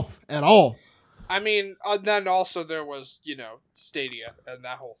taken off at all. I mean, then also there was, Stadia and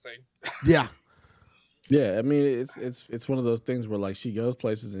that whole thing. Yeah, Yeah, I mean it's one of those things where like she goes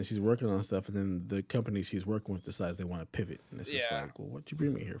places and she's working on stuff, and then the company she's working with decides they want to pivot, and it's just Yeah. like, well, what'd you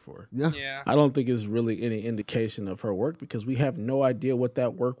bring me here for? Yeah. Yeah. I don't think it's really any indication of her work because we have no idea what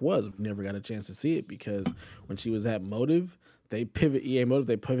that work was. We never got a chance to see it because when she was at Motive, EA Motive,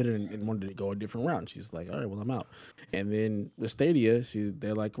 they pivoted and wanted to go a different route. She's like, all right, well, I'm out. And then with Stadia,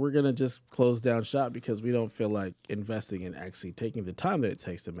 they're like, we're going to just close down shop because we don't feel like investing in actually taking the time that it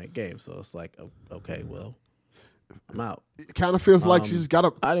takes to make games. So it's like, okay, well, I'm out. It kind of feels like she's got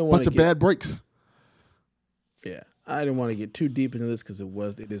a I didn't bunch wanna of bad breaks. Yeah, I didn't want to get too deep into this because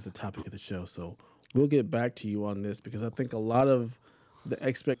it is the topic of the show. So we'll get back to you on this because I think a lot of the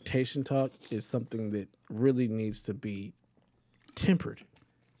expectation talk is something that really needs to be tempered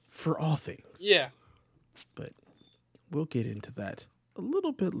for all things. Yeah. But we'll get into that a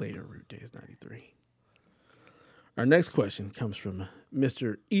little bit later, Root Days 93. Our next question comes from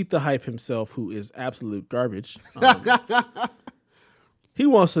Mr. Eat the Hype himself, who is absolute garbage. He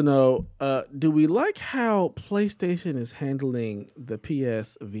wants to know, do we like how PlayStation is handling the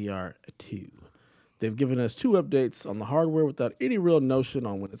PS VR 2? They've given us 2 updates on the hardware without any real notion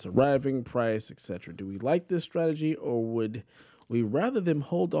on when it's arriving, price, etc. Do we like this strategy, or would we rather them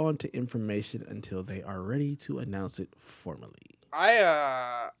hold on to information until they are ready to announce it formally?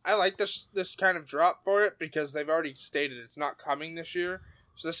 I like this kind of drop for it because they've already stated it's not coming this year.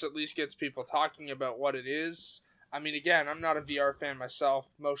 So this at least gets people talking about what it is. I mean, again, I'm not a VR fan myself,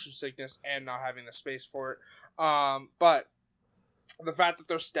 motion sickness and not having the space for it. But the fact that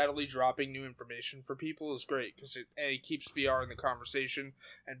they're steadily dropping new information for people is great because it A, keeps VR in the conversation,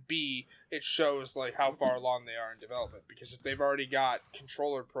 and B, it shows like how far along they are in development. Because if they've already got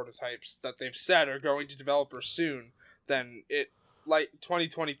controller prototypes that they've said are going to developers soon, then it, like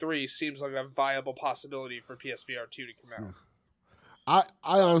 2023, seems like a viable possibility for PSVR 2 to come out.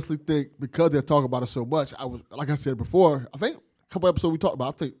 I honestly think because they're talking about it so much, like I said before, I think a couple episodes we talked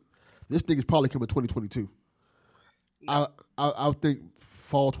about, I think this thing is probably coming 2022. I think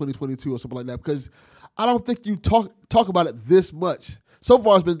fall 2022 or something like that because I don't think you talk about it this much. So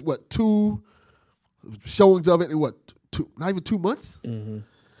far, it's been 2 showings of it in not even 2 months. Mm-hmm.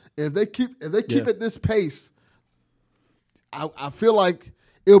 If they keep at this pace, I feel like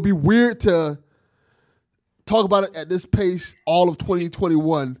it'll be weird to talk about it at this pace all of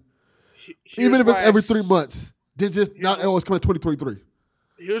 2021, even if it's every 3 months. Then just not always come in 2023.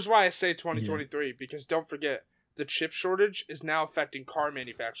 Here's why I say 2023 because don't forget. The chip shortage is now affecting car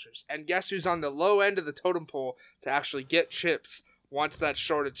manufacturers. And guess who's on the low end of the totem pole to actually get chips once that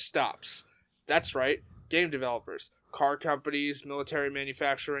shortage stops? That's right, game developers. Car companies, military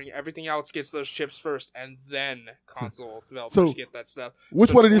manufacturing, everything else gets those chips first, and then console developers get that stuff.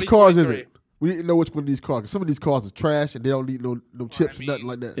 Which one of these cars is it? We didn't know which one of these cars. Some of these cars are trash, and they don't need no chips or nothing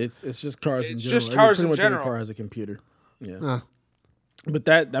like that. It's just cars in It's general. just cars in Pretty much general. every car has a computer. Yeah. But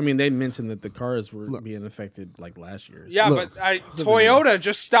they mentioned that the cars were being affected like last year. Yeah, Look. but Toyota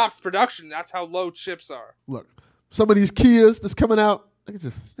just stopped production. That's how low chips are. Look, some of these Kias that's coming out, they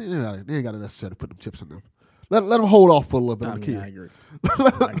ain't got to necessarily put them chips in them. Let them hold off for a little bit on the Kia. I agree.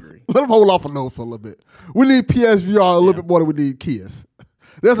 Let them hold off on those for a little bit. We need PSVR a little bit more than we need Kias.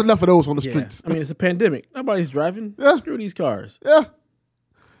 There's enough of those on the streets. I mean, it's a pandemic. Nobody's driving. Yeah. Screw these cars. Yeah.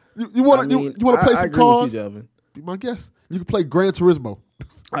 You want to play some agree cars? with you, Delvin. Be my guess. You can play Gran Turismo.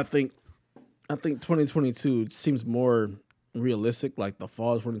 I think 2022 seems more realistic, like the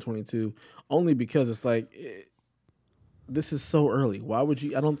fall of 2022, only because it's like this is so early. Why would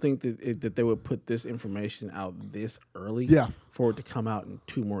you? I don't think that they would put this information out this early. Yeah. For it to come out in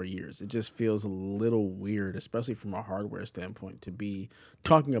 2 more years, it just feels a little weird, especially from a hardware standpoint, to be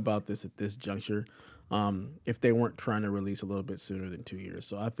talking about this at this juncture. If they weren't trying to release a little bit sooner than 2 years.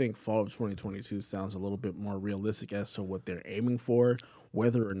 So I think fall of 2022 sounds a little bit more realistic as to what they're aiming for.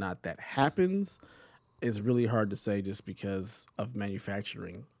 Whether or not that happens is really hard to say just because of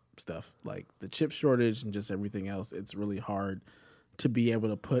manufacturing stuff. Like the chip shortage and just everything else, it's really hard to be able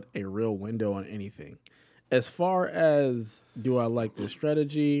to put a real window on anything. As far as do I like their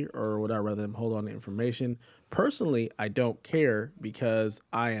strategy or would I rather them hold on to information? Personally, I don't care because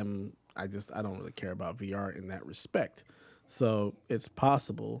I don't really care about VR in that respect. So it's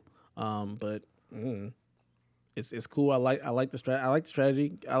possible, but it's cool. I like the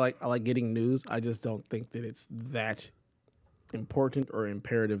strategy. I like getting news. I just don't think that it's that important or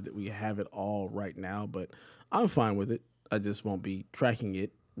imperative that we have it all right now. But I'm fine with it. I just won't be tracking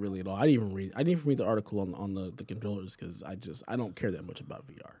it really at all. I didn't even read the article on the controllers because I don't care that much about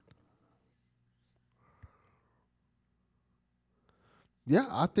VR. Yeah,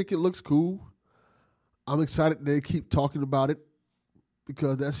 I think it looks cool. I'm excited they keep talking about it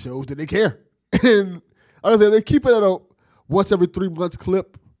because that shows that they care. And I was saying they keep it at a once every 3 months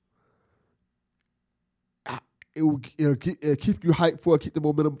clip. It'll keep you hyped for it, keep the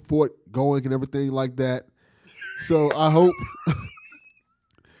momentum for it going and everything like that. So I hope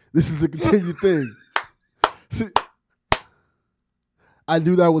this is a continued thing. See, I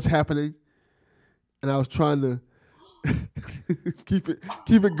knew that was happening, and I was trying to keep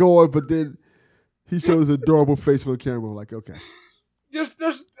it going, but then he shows an adorable face on camera. I'm like, okay.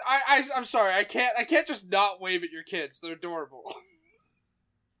 I'm sorry, I can't just not wave at your kids. They're adorable.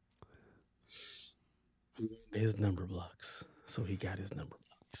 His number blocks, so he got his number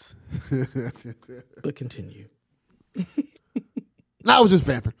blocks. But continue. Now I was just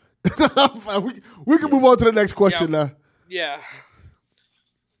vamping. we can move on to the next question now. Yeah.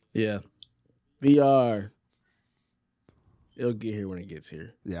 Yeah. VR. It'll get here when it gets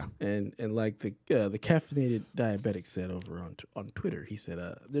here. Yeah. And like the caffeinated diabetic said over on Twitter, he said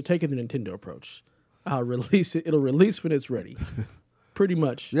they're taking the Nintendo approach. I'll release it. It'll release when it's ready. Pretty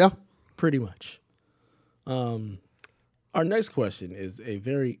much. Yeah. Pretty much. Our next question is a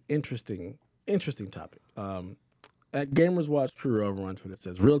very interesting topic. At Gamers Watch Crew over on Twitter, it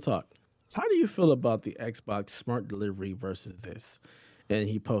says, real talk, how do you feel about the Xbox Smart Delivery versus this? And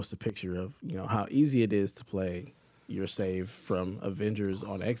he posts a picture of, how easy it is to play your save from Avengers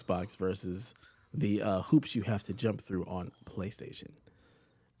on Xbox versus the hoops you have to jump through on PlayStation.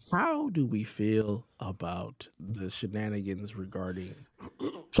 How do we feel about the shenanigans regarding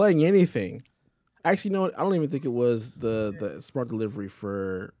playing anything? Actually, no, I don't even think it was the smart delivery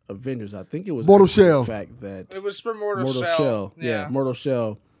for Avengers. I think it was Mortal Shell. The fact that it was for Mortal Shell. Yeah, Mortal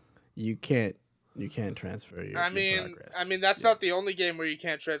Shell. You can't transfer your progress. I mean that's not the only game where you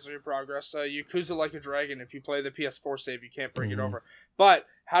can't transfer your progress. Yakuza Like a Dragon, if you play the PS4 save, you can't bring it over. But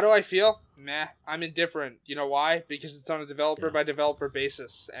how do I feel? Meh. I'm indifferent. You know why? Because it's on a developer by developer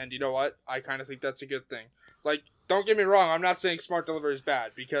basis, and you know what? I kind of think that's a good thing. Like, don't get me wrong. I'm not saying smart delivery is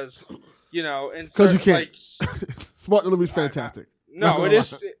bad because. Because you can't. Smart delivery is fantastic. No, it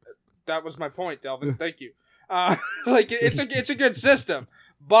is. That was my point, Delvin. Thank you. It's a good system,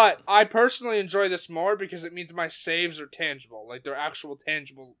 but I personally enjoy this more because it means my saves are tangible, like they're actual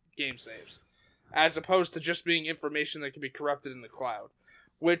tangible game saves, as opposed to just being information that can be corrupted in the cloud,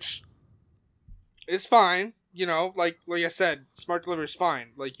 which is fine. Like I said, smart delivery is fine.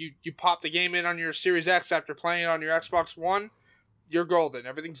 Like you pop the game in on your Series X after playing it on your Xbox One. You're golden.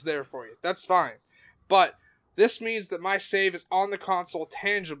 Everything's there for you. That's fine. But this means that my save is on the console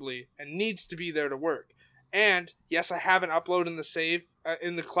tangibly and needs to be there to work. And, yes, I have an upload in the save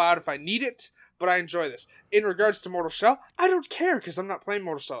in the cloud if I need it, but I enjoy this. In regards to Mortal Shell, I don't care because I'm not playing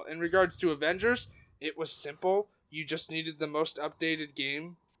Mortal Shell. In regards to Avengers, it was simple. You just needed the most updated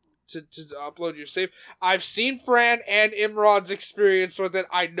game to upload your save. I've seen Fran and Imran's experience with it.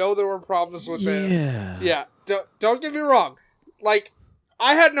 I know there were problems with it. Yeah. Don't get me wrong. Like,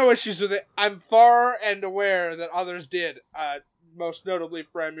 I had no issues with it. I'm far and aware that others did. Most notably,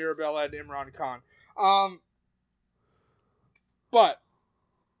 Fran Mirabella and Imran Khan. But,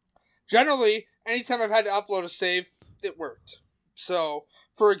 generally, anytime I've had to upload a save, it worked. So,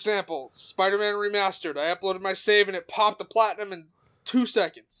 for example, Spider-Man Remastered. I uploaded my save and it popped the platinum in 2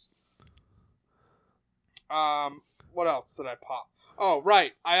 seconds. What else did I pop? Oh,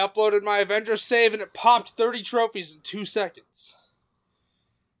 right. I uploaded my Avengers save and it popped 30 trophies in 2 seconds.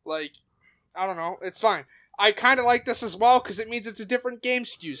 Like, I don't know. It's fine. I kind of like this as well because it means it's a different game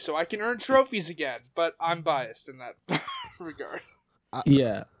SKU, so I can earn trophies again. But I'm biased in that regard.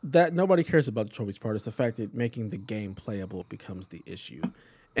 Yeah, that nobody cares about the trophies part. It's the fact that making the game playable becomes the issue.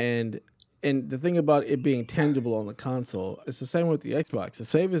 And the thing about it being tangible on the console, it's the same with the Xbox. The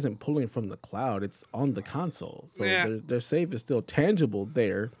save isn't pulling from the cloud; it's on the console. So their save is still tangible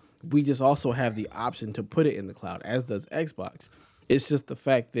there. We just also have the option to put it in the cloud, as does Xbox. It's just the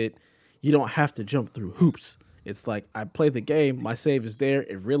fact that you don't have to jump through hoops. It's like I play the game, my save is there,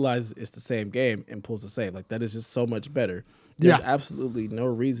 it realizes it's the same game and pulls the save. Like that is just so much better. There's absolutely no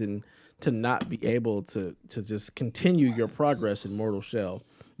reason to not be able to just continue your progress in Mortal Shell.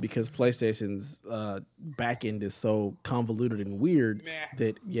 Because PlayStation's back end is so convoluted and weird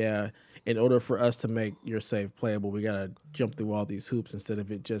that, in order for us to make your save playable, we got to jump through all these hoops instead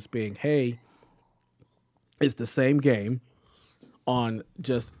of it just being, hey, it's the same game on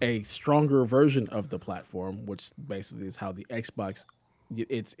just a stronger version of the platform, which basically is how the Xbox,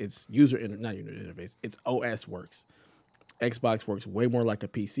 its not user interface, its OS works. Xbox works way more like a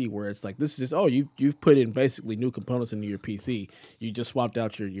PC, where it's like this is just you've put in basically new components into your PC. You just swapped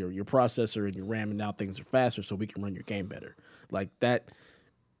out your processor and your RAM, and now things are faster, so we can run your game better. Like that,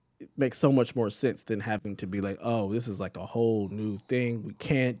 makes so much more sense than having to be like, oh, this is like a whole new thing. We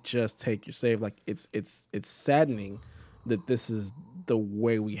can't just take your save. Like it's saddening that this is the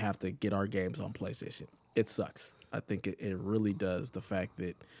way we have to get our games on PlayStation. It sucks. I think it really does. The fact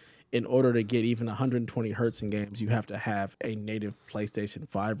that in order to get even 120 hertz in games, you have to have a native PlayStation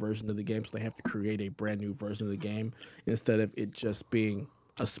 5 version of the game. So they have to create a brand new version of the game instead of it just being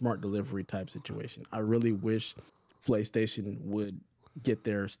a smart delivery type situation. I really wish PlayStation would get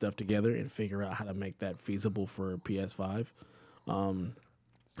their stuff together and figure out how to make that feasible for PS5.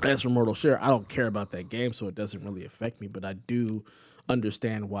 As for Mortal Share, I don't care about that game, so it doesn't really affect me, but I do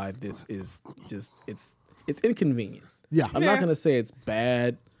understand why this is just it's inconvenient. Yeah. I'm not gonna say it's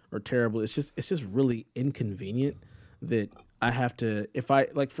bad or terrible. It's just really inconvenient that I have to, if I,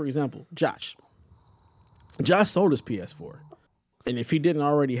 like, for example, Josh sold his PS4. And if he didn't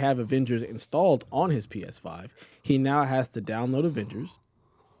already have Avengers installed on his PS5, he now has to download Avengers,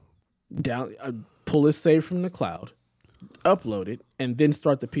 pull his save from the cloud, upload it, and then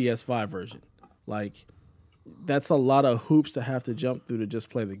start the PS5 version. Like, that's a lot of hoops to have to jump through to just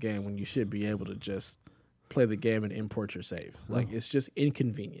play the game when you should be able to just play the game and import your save. Like, it's just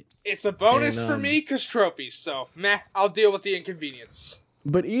inconvenient. It's a bonus for me because trophies, so I'll deal with the inconvenience.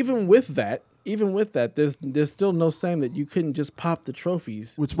 But even with that, there's still no saying that you couldn't just pop the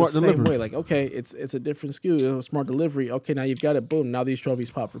trophies with smart the delivery. Same way. Like, okay, it's a different SKU, smart delivery. Okay, now you've got it. Boom. Now these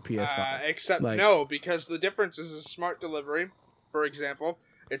trophies pop for PS5. Except like, no, because the difference is a smart delivery. For example,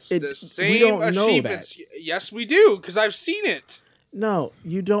 it's the we same don't achievements. know that. Yes, we do, because I've seen it. No,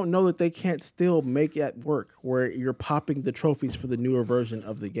 you don't know that they can't still make it work where you're popping the trophies for the newer version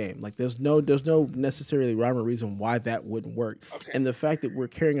of the game. Like, there's no necessarily rhyme or reason why that wouldn't work. Okay. And the fact that we're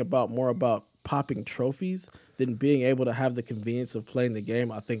caring more about popping trophies than being able to have the convenience of playing the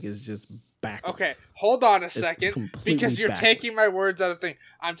game, I think is just backwards. Okay, hold on a second, because you're taking my words out of thing.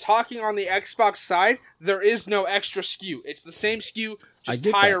 I'm talking on the Xbox side. There is no extra SKU. It's the same SKU, just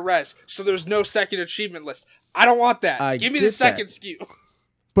higher res. So there's no second achievement list. I don't want that. Give me the second SKU.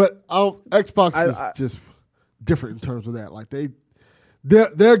 But Xbox is just different in terms of that. Like,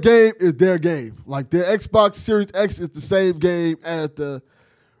 their game is their game. Like, their Xbox Series X is the same game as the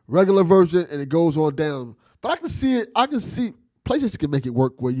regular version, and it goes on down. But I can see PlayStation can make it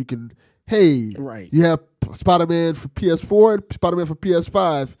work where you can, you have Spider-Man for PS4 and Spider-Man for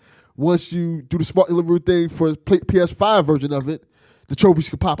PS5. Once you do the smart delivery thing for the PS5 version of it, the trophies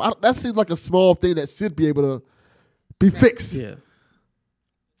can pop. That seems like a small thing that should be able to be fixed. Yeah.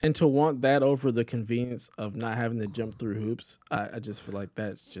 And to want that over the convenience of not having to jump through hoops, I just feel like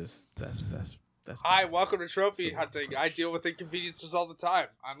that's Hi, welcome to Trophy Hunting. I deal with inconveniences all the time.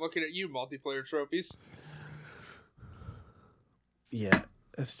 I'm looking at you, multiplayer trophies. Yeah,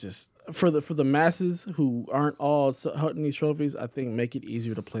 it's just for the masses who aren't all hunting these trophies. I think make it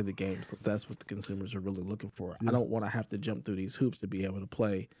easier to play the games. That's what the consumers are really looking for. Yeah. I don't want to have to jump through these hoops to be able to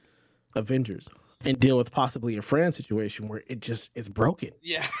play Avengers and deal with possibly a Fran situation where it's broken.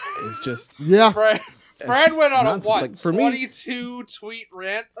 Yeah, it's just Fran went on nonsense. a what, like, for 22 me, tweet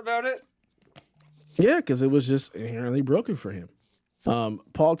rant about it. Yeah, because it was just inherently broken for him.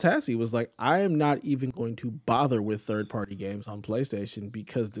 Paul Tassi was like, I am not even going to bother with third-party games on PlayStation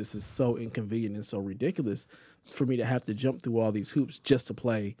because this is so inconvenient and so ridiculous for me to have to jump through all these hoops just to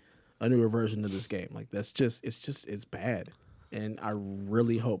play a newer version of this game. Like, it's bad. And I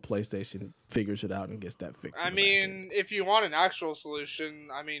really hope PlayStation figures it out and gets that fixed. I mean, if you want an actual solution,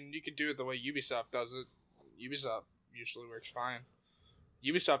 I mean, you could do it the way Ubisoft does it. Ubisoft usually works fine.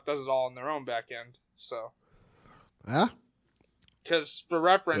 Ubisoft does it all on their own back end, so. Yeah. Because for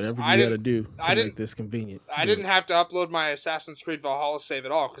reference, whatever you got to do to make this convenient. I didn't have to upload my Assassin's Creed Valhalla save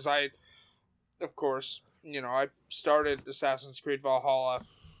at all because of course, I started Assassin's Creed Valhalla,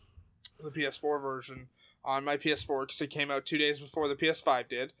 the PS4 version, on my PS4 because it came out 2 days before the PS5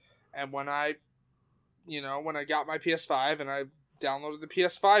 did. And when I got my PS5 and I downloaded the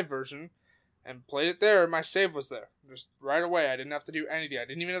PS5 version and played it there, my save was there. Just right away. I didn't have to do anything. I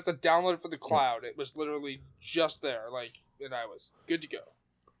didn't even have to download it for the cloud. It was literally just there. And I was good to go.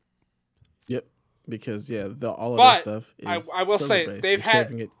 Yep. Because all of that stuff is I will say they've had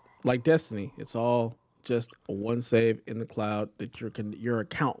saving it like Destiny. It's all just one save in the cloud that your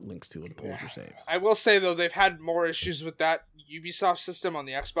account links to and pulls your saves. I will say though they've had more issues with that Ubisoft system on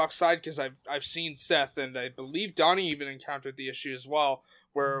the Xbox side because I've seen Seth and I believe Donnie even encountered the issue as well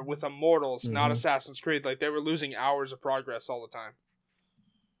where with Immortals, not Assassin's Creed, like they were losing hours of progress all the time.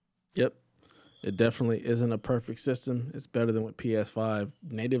 Yep. It definitely isn't a perfect system. It's better than what PS5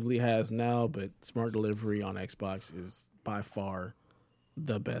 natively has now, but smart delivery on Xbox is by far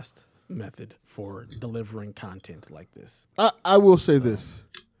the best method for delivering content like this. I will say this.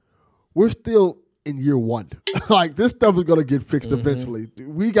 we're still in year one. Like, this stuff is gonna get fixed eventually.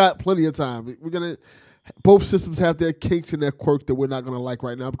 We got plenty of time. We're gonna. Both systems have their kinks and their quirks that we're not gonna like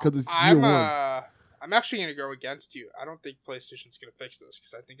right now because it's year one. I'm actually going to go against you. I don't think PlayStation's going to fix this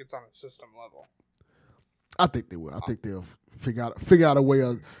because I think it's on a system level. I think they will. I think they'll figure out a way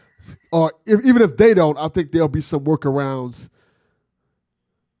of, or even if they don't, I think there'll be some workarounds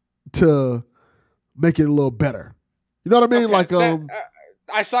to make it a little better. You know what I mean? Okay,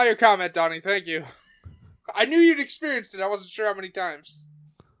 I saw your comment, Donnie. Thank you. I knew you'd experienced it. I wasn't sure how many times.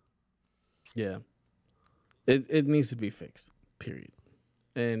 Yeah. It needs to be fixed, period.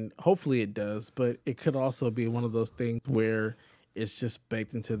 And hopefully it does, but it could also be one of those things where it's just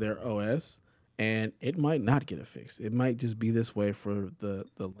baked into their OS and it might not get it fixed. It might just be this way for the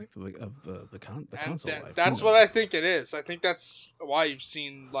length of the console life. That's what I think it is. I think that's why you've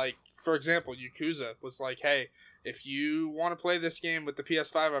seen, like, for example, Yakuza was like, hey, if you want to play this game with the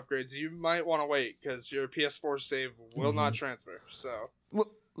PS5 upgrades, you might want to wait because your PS4 save will not transfer. So...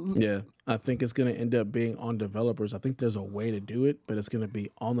 Yeah, I think it's going to end up being on developers. I think there's a way to do it, but it's going to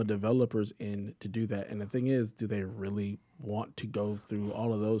be on the developers' end to do that. And the thing is, do they really want to go through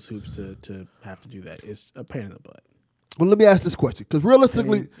all of those hoops to have to do that? It's a pain in the butt. Well, let me ask this question, because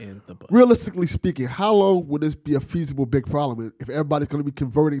realistically speaking, how long would this be a feasible big problem if everybody's going to be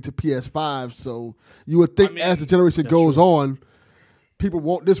converting to PS5? So you would think as the generation goes on, people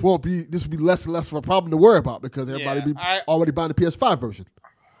won't be less and less of a problem to worry about because everybody already buying the PS5 version.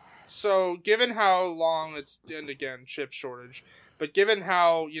 So, given how long and again, chip shortage, but given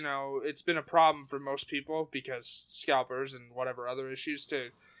how, it's been a problem for most people because scalpers and whatever other issues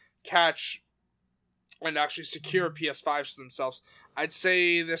to catch and actually secure PS5s for themselves, I'd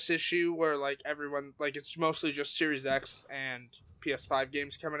say this issue where, like, everyone, like, it's mostly just Series X and PS5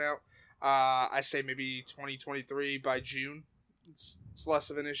 games coming out, I say maybe 2023 by June. It's less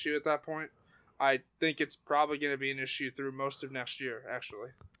of an issue at that point. I think it's probably going to be an issue through most of next year,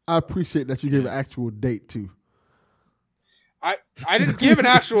 actually. I appreciate that you gave an actual date, too. I didn't give an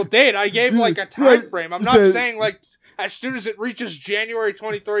actual date. I gave, like, a time frame. I'm not saying, like, as soon as it reaches January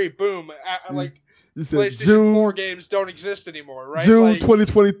 23, boom, you said PlayStation June, 4 games don't exist anymore, right? June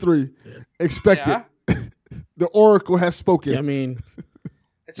 2023. Expect it. The Oracle has spoken. Yeah, I mean,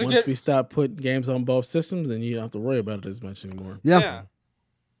 once we stop putting games on both systems, then you don't have to worry about it as much anymore. Yeah.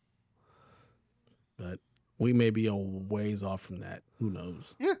 But we may be a ways off from that. Who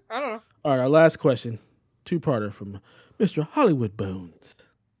knows? Yeah, I don't know. All right, our last question. Two-parter from Mr. Hollywood Bones.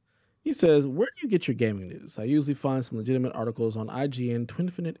 He says, where do you get your gaming news? I usually find some legitimate articles on IGN,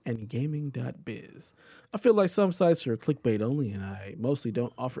 Twinfinite, and Gaming.biz. I feel like some sites are clickbait only, and I mostly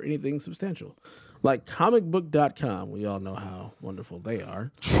don't offer anything substantial. Like comicbook.com. We all know how wonderful they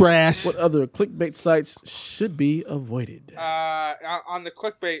are. Trash. What other clickbait sites should be avoided? On the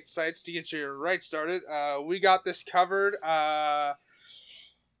clickbait sites, to get you right started, we got this covered.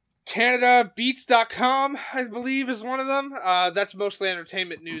 CanadaBeats.com, I believe, is one of them. That's mostly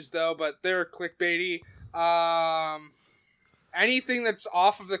entertainment news, though, but they're clickbaity. Anything that's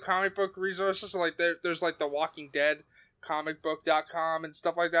off of the comic book resources, so like there's like the Walking Dead, comicbook.com and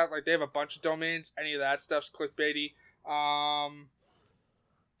stuff like that. Like, they have a bunch of domains. Any of that stuff's clickbaity.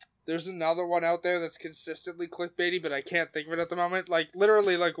 There's another one out there that's consistently clickbaity, but I can't think of it at the moment. Like,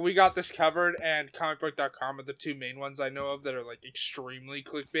 literally, like, we got this covered, and comicbook.com are the two main ones I know of that are, like, extremely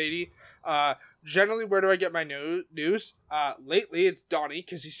clickbaity. Generally, where do I get my news? Lately, it's Donnie,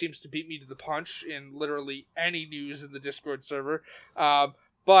 because he seems to beat me to the punch in literally any news in the Discord server.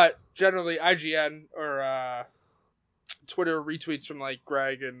 But generally, IGN or Twitter retweets from, like,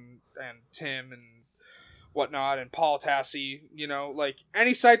 Greg and Tim and whatnot, and Paul Tassi, like,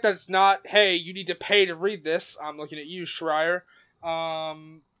 any site that's not, hey, you need to pay to read this, I'm looking at you, Schreier,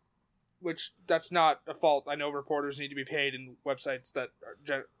 which, that's not a fault. I know reporters need to be paid in websites that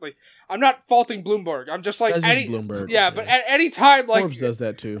are, like, I'm not faulting Bloomberg, I'm just like, that's just Bloomberg. Yeah, but at any time, like, Forbes does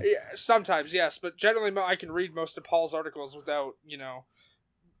that too. Yeah, sometimes, yes, but generally I can read most of Paul's articles without,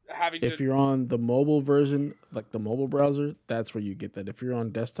 having if you're on the mobile version, like the mobile browser, that's where you get that. If you're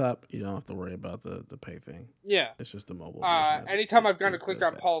on desktop, you don't have to worry about the pay thing. Yeah. It's just the mobile version. Anytime I've gone to click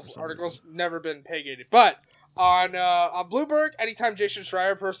on Paul's articles, never been pay gated. But on Bloomberg, anytime Jason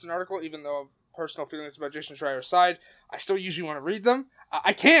Schreier posts an article, even though personal feelings about Jason Schreier aside, I still usually want to read them.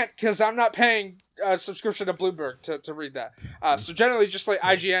 I can't because I'm not paying a subscription to Bloomberg to read that. So generally just like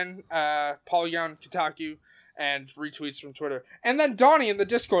IGN, Polygon, Kotaku, and retweets from Twitter. And then Donnie in the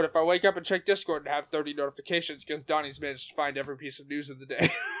Discord, if I wake up and check Discord and have 30 notifications, because Donnie's managed to find every piece of news of the day.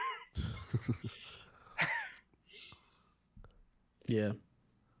 Yeah.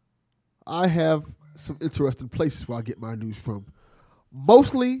 I have some interesting places where I get my news from.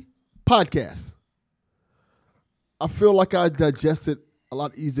 Mostly Podcasts. I feel like I digest it a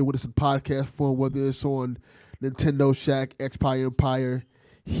lot easier when it's in podcast form, whether it's on Nintendo Shack, Xpie Empire,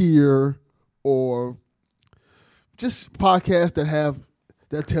 here, or just podcasts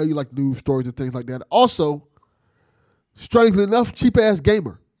that tell you like news stories and things like that. Also, strangely enough, Cheap Ass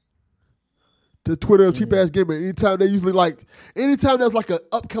Gamer. The Twitter of Cheap Ass Gamer. Anytime there's like an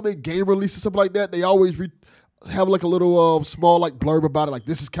upcoming game release or something like that, they always have like a little small like blurb about it, like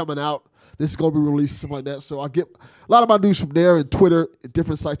this is coming out, this is going to be released, something like that. So I get a lot of my news from there and Twitter,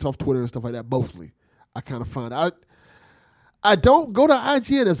 different sites off Twitter and stuff like that. Mostly, I kind of find I don't go to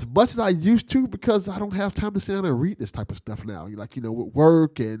IGN as much as I used to because I don't have time to sit down and read this type of stuff now. Like, with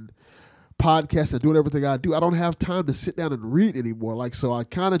work and podcasts and doing everything I do, I don't have time to sit down and read anymore. Like, so I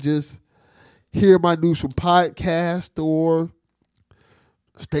kind of just hear my news from podcast or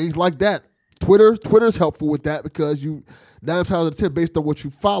things like that. Twitter's helpful with that because 9 times out of 10, based on what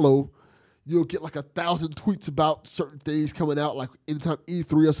you follow, you'll get like 1,000 tweets about certain things coming out. Like anytime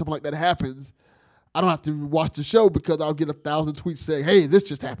E3 or something like that happens, I don't have to watch the show because I'll get 1,000 tweets saying, hey, this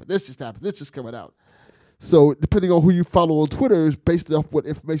just happened, this just coming out. So depending on who you follow on Twitter is based off what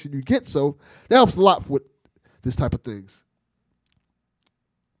information you get. So that helps a lot with this type of things.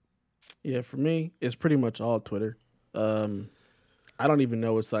 Yeah, for me, it's pretty much all Twitter. I don't even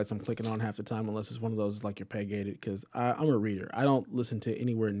know what sites I'm clicking on half the time unless it's one of those like you're pay gated because I'm a reader. I don't listen to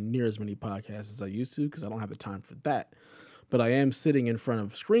anywhere near as many podcasts as I used to because I don't have the time for that. But I am sitting in front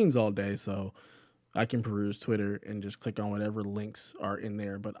of screens all day, so I can peruse Twitter and just click on whatever links are in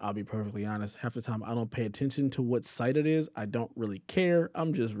there. But I'll be perfectly honest, half the time I don't pay attention to what site it is. I don't really care.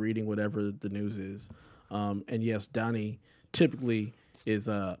 I'm just reading whatever the news is. And yes, Donnie typically is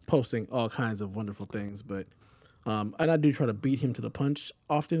posting all kinds of wonderful things, but and I do try to beat him to the punch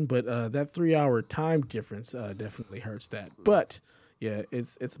often, but that 3-hour time difference definitely hurts that. But yeah,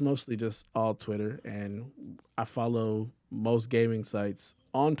 it's mostly just all Twitter, and I follow most gaming sites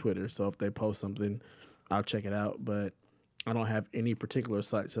on Twitter, so if they post something, I'll check it out, but I don't have any particular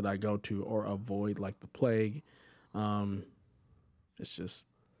sites that I go to or avoid like the plague. It's just,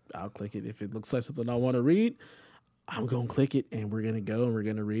 I'll click it. If it looks like something I want to read, I'm going to click it and we're going to go and we're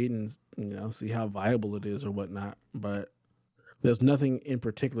going to read and, see how viable it is or whatnot. But there's nothing in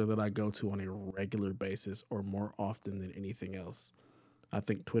particular that I go to on a regular basis or more often than anything else. I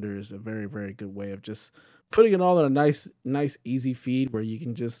think Twitter is a very, very good way of just putting it all in a nice, easy feed where you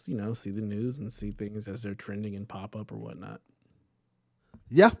can just, see the news and see things as they're trending and pop up or whatnot.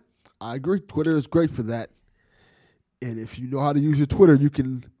 Yeah, I agree. Twitter is great for that. And if you know how to use your Twitter, you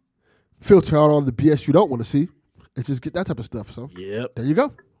can filter out all the BS you don't want to see and just get that type of stuff. So, yep. There you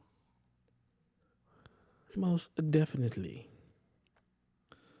go. Most definitely.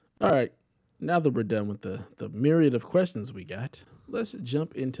 All right. Now that we're done with the myriad of questions we got, let's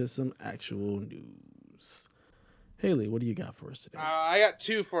jump into some actual news. Haley, what do you got for us today? I got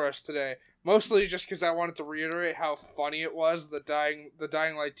 2 for us today. Mostly just because I wanted to reiterate how funny it was. The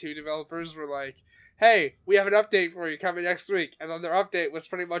Dying Light 2 developers were like, hey, we have an update for you coming next week. And then their update was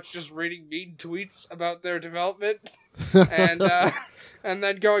pretty much just reading mean tweets about their development. And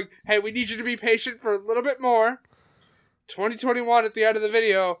then going, hey, we need you to be patient for a little bit more. 2021 at the end of the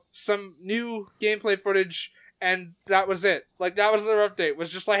video, some new gameplay footage, and that was it. Like, that was their update. It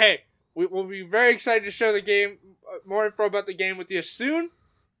was just like, hey, we'll be very excited to share the game, more info about the game with you soon.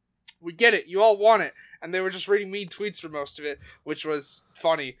 We get it. You all want it. And they were just reading mean tweets for most of it, which was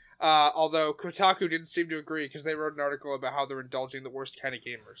funny. Although Kotaku didn't seem to agree because they wrote an article about how they're indulging the worst kind of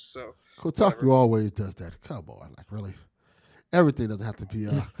gamers. So Kotaku always does that. Come on, like really. Everything doesn't have to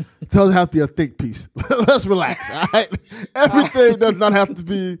be a think piece. Let's relax, all right? Everything does not have to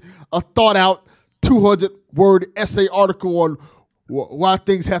be a thought out 200-word essay article on why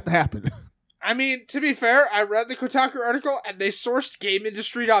things have to happen. I mean, to be fair, I read the Kotaku article and they sourced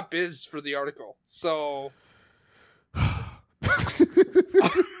GameIndustry.biz for the article. So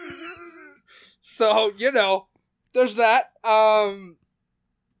so, there's that. And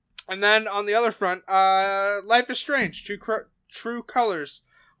then on the other front, Life is Strange, True Colors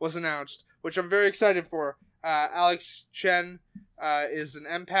was announced, which I'm very excited for. Alex Chen is an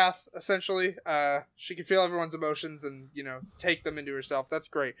empath, essentially. She can feel everyone's emotions and, take them into herself. That's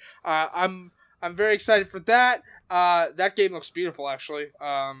great. I'm very excited for that. That game looks beautiful, actually.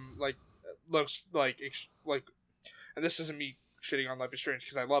 Looks like, and this isn't me shitting on Life is Strange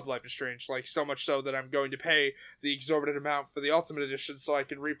because I love Life is Strange, so much so that I'm going to pay the exorbitant amount for the Ultimate Edition so I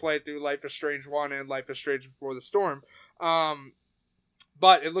can replay it through Life is Strange 1 and Life is Strange Before the Storm.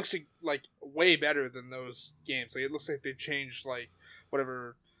 But it looks like way better than those games. It looks like they've changed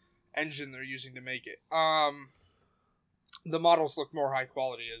whatever engine they're using to make it. the models look more high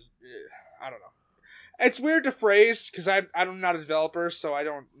quality. I don't know. It's weird to phrase because I'm not a developer, so I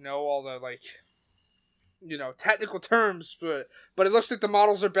don't know all the technical terms. But it looks like the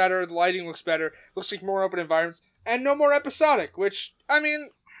models are better. The lighting looks better. Looks like more open environments and no more episodic. Which I mean,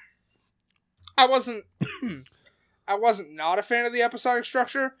 I wasn't not a fan of the episodic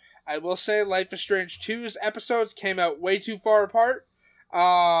structure. I will say Life is Strange 2's episodes came out way too far apart.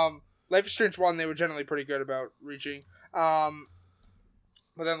 Life is Strange 1, they were generally pretty good about reaching. But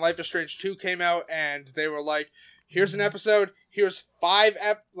then Life is Strange 2 came out, and they were like, here's an episode, here's 5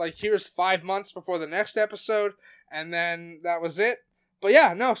 months before the next episode, and then that was it. But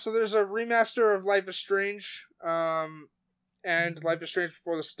yeah, no, so there's a remaster of Life is Strange, and Life is Strange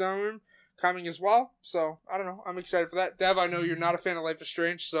Before the Storm coming as well. So, I don't know, I'm excited for that. Dev, I know you're not a fan of Life is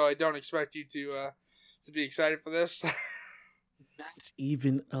Strange, so I don't expect you to be excited for this. Not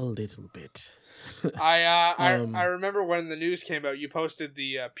even a little bit. I remember when the news came out, you posted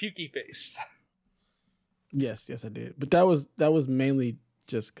the pukey face. Yes, I did. But that was mainly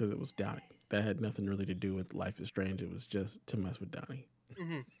just because it was Downey. That had nothing really to do with Life is Strange. It was just to mess with Downey.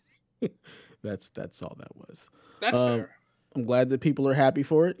 Mm-hmm. That's all that was. That's fair. I'm glad that people are happy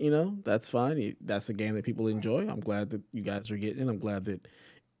for it. That's fine. That's a game that people enjoy. I'm glad that you guys are getting it. I'm glad that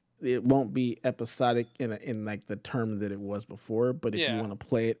it won't be episodic in like the term that it was before. But if you want to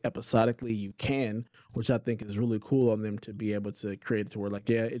play it episodically, you can, which I think is really cool on them to be able to create it to where like,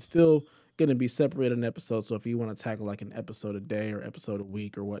 it's still going to be separated in episodes. So if you want to tackle like an episode a day or episode a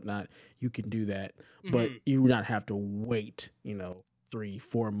week or whatnot, you can do that. Mm-hmm. But you not have to wait,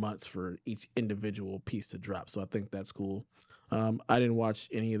 3-4 months for each individual piece to drop. So I think that's cool. I didn't watch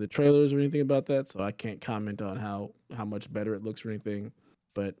any of the trailers or anything about that, so I can't comment on how much better it looks or anything.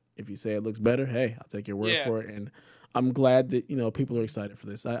 But if you say it looks better, hey, I'll take your word for it. And I'm glad that, people are excited for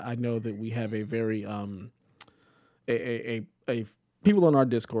this. I know that we have a very people on our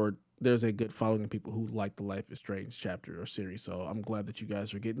Discord, there's a good following of people who like the Life is Strange chapter or series. So I'm glad that you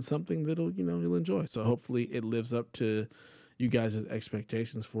guys are getting something that'll, you'll enjoy. So hopefully it lives up to you guys'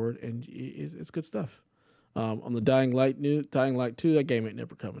 expectations for it, and it's good stuff. On the Dying Light 2, that game ain't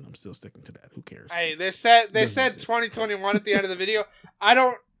never coming. I'm still sticking to that. Who cares? Hey, they said 2021 at the end of the video. I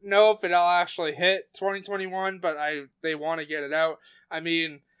don't know if it'll actually hit 2021, but they want to get it out. I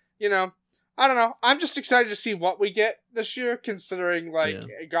mean, I don't know. I'm just excited to see what we get this year, considering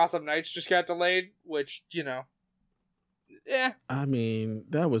Gotham Knights just got delayed, which I mean,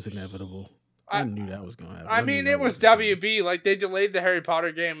 that was inevitable. I knew that was going to happen. I mean, it was WB. Like, they delayed the Harry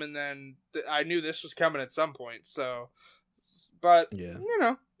Potter game, and then I knew this was coming at some point. So, but,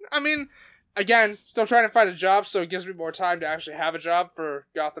 I mean, again, still trying to find a job, so it gives me more time to actually have a job for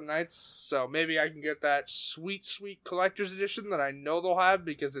Gotham Knights. So maybe I can get that sweet, sweet collector's edition that I know they'll have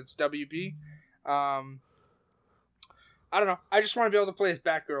because it's WB. I don't know. I just want to be able to play as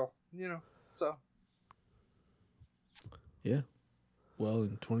Batgirl, so. Yeah. Well,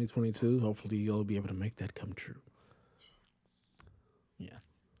 in 2022, hopefully you'll be able to make that come true. Yeah.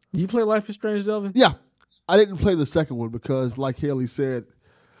 You play Life is Strange, Delvin? Yeah. I didn't play the second one because, like Haley said,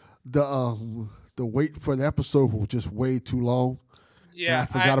 the wait for the episode was just way too long. Yeah, I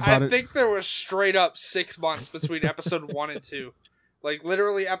forgot about it. I think there was straight up 6 months between episode 1 and 2. Like,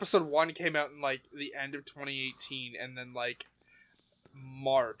 literally, episode 1 came out in, like, the end of 2018, and then, like,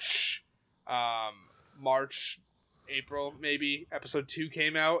 April, maybe, episode 2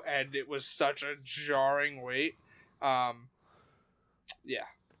 came out, and it was such a jarring wait. Yeah.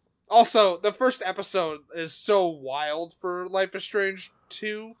 Also, the first episode is so wild for Life is Strange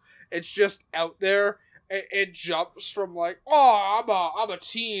 2. It's just out there. It jumps from like, oh, I'm a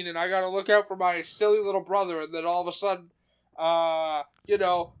teen, and I gotta look out for my silly little brother, and then all of a sudden,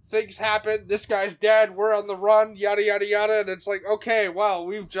 things happen, this guy's dead, we're on the run, yada, yada, yada, and it's like, okay, well,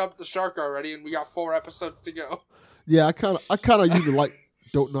 we've jumped the shark already, and we got 4 episodes to go. Yeah, I kind of usually like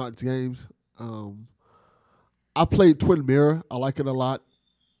Dontnod's games. I played Twin Mirror. I like it a lot.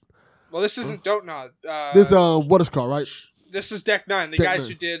 Well, this isn't Dontnod. This what it's called, right? This is Deck 9. The Deck guys 9.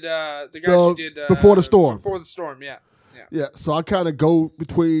 who did Before the Storm. Before the Storm, yeah. Yeah. So I kind of go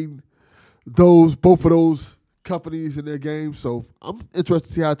between both of those companies and their games. So I'm interested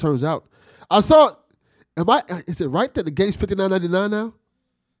to see how it turns out. I saw. Is it right that the game's $59.99 now?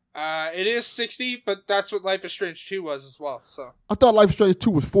 It is $60, but that's what Life is Strange 2 was as well. So I thought Life is Strange 2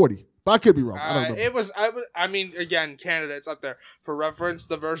 was $40, but I could be wrong. I don't know. I mean, again, Canada, it's up there. For reference,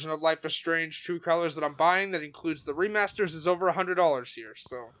 the version of Life is Strange True Colors that I'm buying that includes the remasters is over $100 here.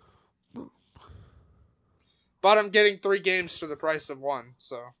 So, but I'm getting 3 games for the price of 1.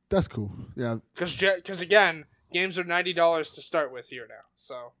 So that's cool. Yeah, because again, games are $90 to start with here now.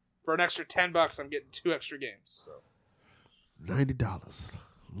 So for an extra $10, I'm getting 2 extra games. So $90.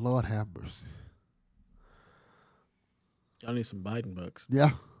 Lord have mercy. Y'all need some Biden bucks.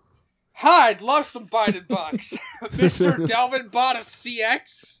 Yeah. Hi, I'd love some Biden bucks. Mr. Delvin bought a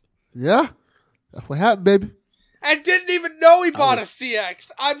CX Yeah. That's what happened, baby. and didn't even know he bought was- a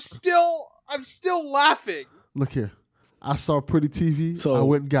CX. I'm still laughing. Look here. I saw Pretty TV. So- I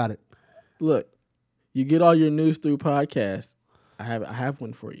went and got it. Look, you get all your news through podcasts. I have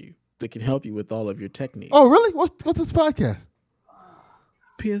one for you that can help you with all of your tech needs. Oh, really? What's this podcast?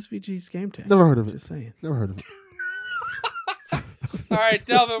 PSVG's Game Tech. Never heard of it. Just saying. Never heard of it. All right,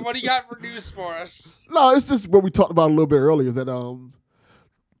 Delvin, what do you got for news for us? No, it's just what we talked about a little bit earlier, that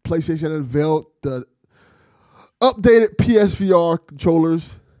PlayStation unveiled the updated PSVR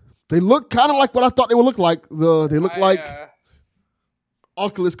controllers. They look kind of like what I thought they would look like. They look like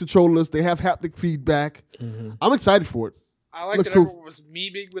Oculus controllers. They have haptic feedback. Mm-hmm. I'm excited for it. I like Looks that cool. everyone was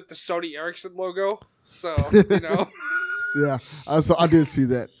memeing with the Sony Ericsson logo. So, you know. Yeah, I did see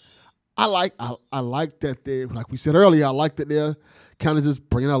that. I like that they, like we said earlier, I like that they're kind of just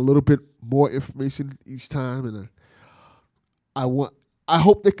bringing out a little bit more information each time, and I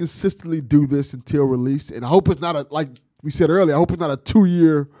hope they consistently do this until release, and I hope it's not like we said earlier, I hope it's not a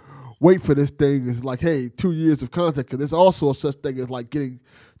 2-year wait for this thing. It's like, hey, 2 years of content, because there's also a such thing as like getting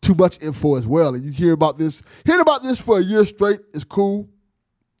too much info as well, and you hearing about this for a year straight is cool.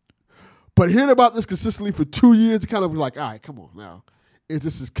 But hearing about this consistently for 2 years, it's kind of like, all right, come on now. Is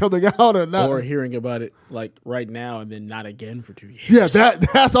this coming out or not? Or hearing about it like right now and then not again for 2 years. Yeah,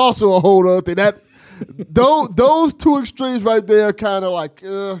 that's also a whole other thing. That those two extremes right there, kind of like,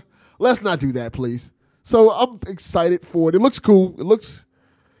 let's not do that, please. So I'm excited for it. It looks cool. It looks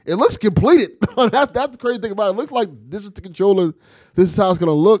completed. That's the crazy thing about it. It looks like this is the controller. This is how it's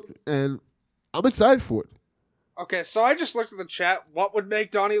gonna look, and I'm excited for it. Okay, so I just looked at the chat. What would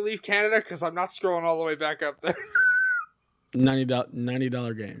make Donnie leave Canada? Because I'm not scrolling all the way back up there.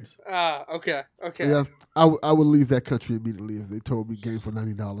 $90 games. Okay. Yeah, I would leave that country immediately if they told me game for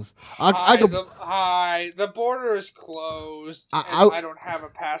 $90. The border is closed. I- I don't have a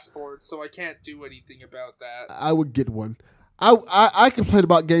passport, so I can't do anything about that. I would get one. I complain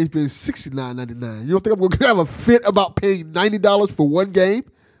about games being $69.99. You don't think I'm gonna have a fit about paying $90 for one game?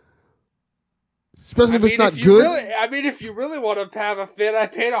 Especially if it's not good. If you really want to have a fit, I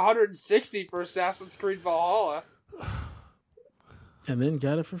paid $160 for Assassin's Creed Valhalla. And then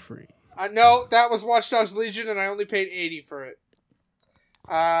got it for free. I know that was Watch Dogs Legion, and I only paid $80 for it.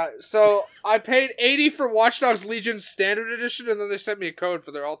 So I paid $80 for Watch Dogs Legion Standard Edition, and then they sent me a code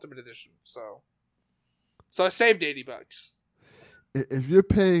for their Ultimate Edition. So I saved $80. If you're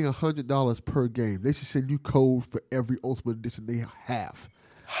paying $100 per game, they should send you code for every Ultimate Edition they have.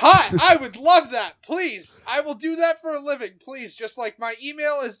 Hi, I would love that. Please, I will do that for a living. Please, just like my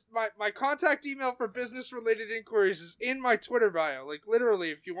email is my contact email for business related inquiries is in my Twitter bio. Like literally,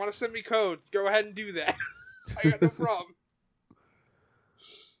 if you want to send me codes, go ahead and do that. I got no problem.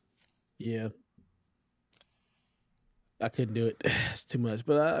 Yeah. I couldn't do it. It's too much.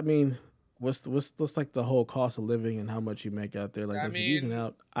 But I mean, what's like the whole cost of living and how much you make out there? Like, does it even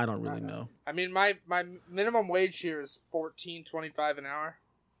out? I don't really know. I mean, my minimum wage here is $14.25 an hour.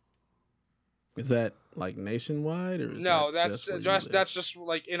 Is that like nationwide or is No, that that's where you just live? that's just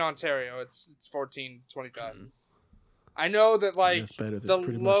like in Ontario. It's $14.25. Mhm. I know that like That's better than the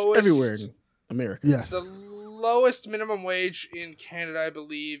pretty lowest much everywhere in America. Yes. the lowest minimum wage in Canada, I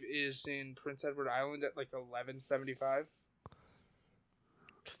believe, is in Prince Edward Island at like $11.75.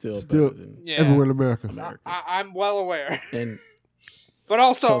 Still Still better than Yeah, everywhere in America. America. I'm well aware, And but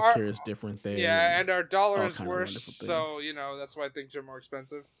also healthcare is different there. yeah, and our dollar all is kind of worse, wonderful so things. you know that's why things are more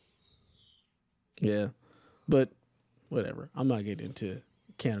expensive. Yeah. But whatever. I'm not getting into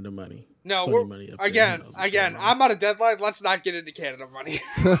Canada money. No, Funny we're money up there. Who again. knows what's going on. I'm on a deadline. Let's not get into Canada money.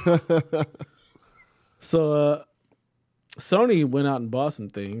 So Sony went out and bought some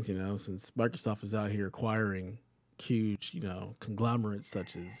things, since Microsoft is out here acquiring huge, conglomerates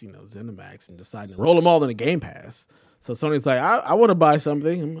such as, ZeniMax and deciding to roll them all in a Game Pass. So Sony's like, I want to buy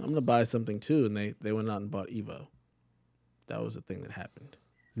something. I'm going to buy something too. And they went out and bought Evo. That was the thing that happened.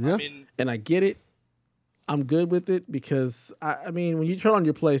 Yeah. I mean, And I get it. I'm good with it because, I mean, when you turn on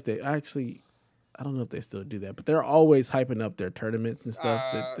your PlayStation, I don't know if they still do that, but they're always hyping up their tournaments and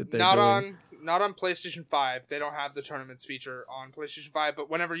stuff that they're doing. Not on PlayStation 5. They don't have the tournaments feature on PlayStation 5, but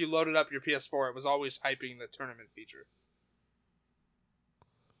whenever you loaded up your PS4, it was always hyping the tournament feature.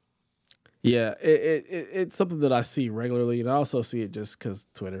 Yeah, it's something that I see regularly, and I also see it just because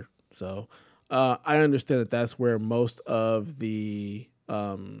Twitter. So I understand that that's where most of the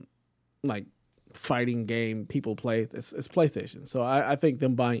fighting game people play. It's PlayStation. So I think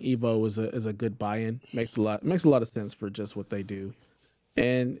them buying Evo is a good buy-in. Makes a lot of sense for just what they do.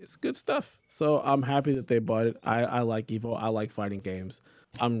 And it's good stuff. So I'm happy that they bought it. I like Evo. I like fighting games.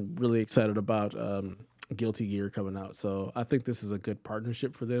 I'm really excited about Guilty Gear coming out. So I think this is a good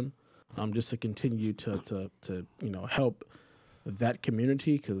partnership for them. Just to continue to help that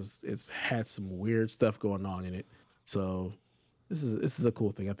community, because it's had some weird stuff going on in it. So this is a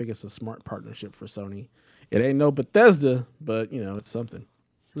cool thing. I think it's a smart partnership for Sony. It ain't no Bethesda, but it's something.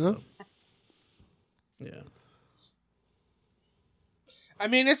 Yeah. So, yeah. I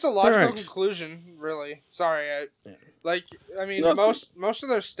mean, it's a logical Alright. conclusion, really. Sorry, Yeah. No, most of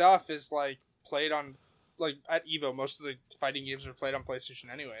their stuff is like played on, like at Evo. Most of the fighting games are played on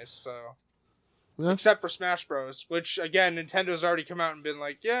PlayStation, anyways. So, Yeah. except for Smash Bros, which again, Nintendo's already come out and been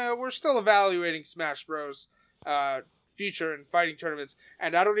like, yeah, we're still evaluating Smash Bros. Future in fighting tournaments,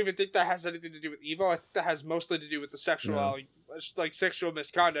 and I don't even think that has anything to do with Evo. I think that has mostly to do with the sexual, sexual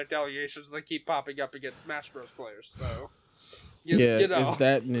misconduct allegations that keep popping up against Smash Bros. Players. So. It's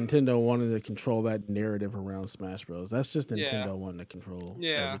that Nintendo wanting to control that narrative around Smash Bros. That's just Nintendo wanting to control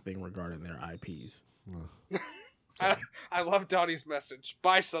everything regarding their IPs. So. I love Donnie's message.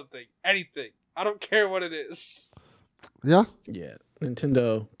 Buy something, anything. I don't care what it is. Yeah. Yeah,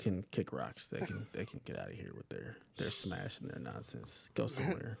 Nintendo can kick rocks. They can get out of here with their Smash and their nonsense. Go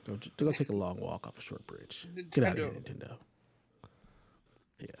somewhere. Go take a long walk off a short bridge. Get out of here, Nintendo.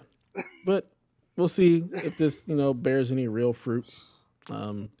 Yeah, but. We'll see if this, bears any real fruit.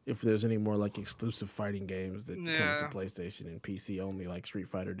 If there's any more like exclusive fighting games that come to PlayStation and PC only, like Street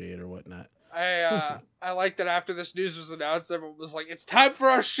Fighter did or whatnot. I like that after this news was announced, everyone was like, "It's time for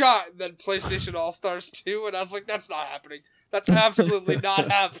our shot." And then PlayStation All Stars 2, and I was like, "That's not happening. That's absolutely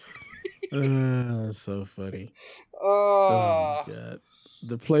not happening." That's so funny. Oh my god.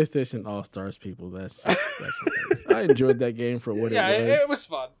 The PlayStation All Stars people. That's hilarious. I enjoyed that game for what it was. Yeah, it was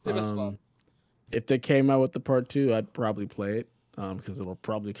fun. It was fun. If they came out with the part 2, I'd probably play it because it'll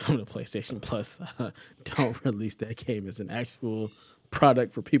probably come to PlayStation Plus. Don't release that game as an actual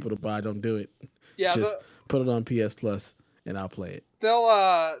product for people to buy. Don't do it. Yeah, just put it on PS Plus and I'll play it.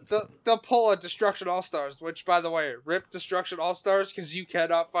 They'll pull a Destruction All Stars, which, by the way, rip Destruction All Stars because you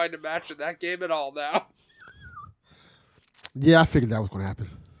cannot find a match in that game at all now. Yeah, I figured that was going to happen.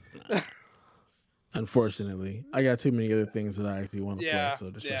 Unfortunately, I got too many other things that I actually want to play.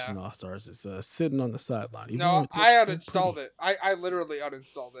 So Destruction All Stars is sitting on the sideline. No, I uninstalled it. I literally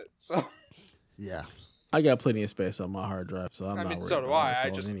uninstalled it. So yeah, I got plenty of space on my hard drive, so I'm not worried about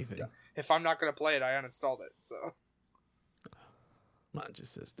installing anything. If I'm not going to play it, I uninstalled it. So mine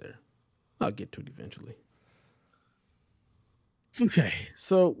just sits there. I'll get to it eventually. Okay,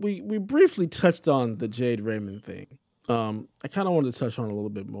 so we briefly touched on the Jade Raymond thing. I kind of wanted to touch on it a little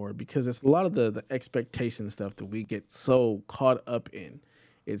bit more because it's a lot of the expectation stuff that we get so caught up in.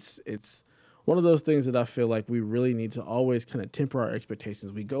 It's one of those things that I feel like we really need to always kind of temper our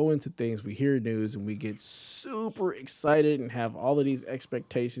expectations. We go into things, we hear news, and we get super excited and have all of these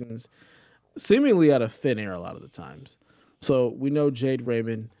expectations seemingly out of thin air a lot of the times. So we know Jade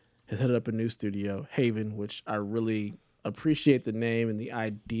Raymond has headed up a new studio, Haven, which I really appreciate the name and the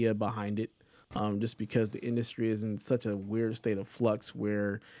idea behind it. Just because the industry is in such a weird state of flux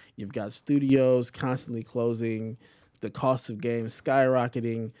where you've got studios constantly closing, the cost of games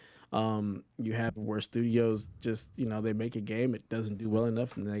skyrocketing. You have where studios just, they make a game, it doesn't do well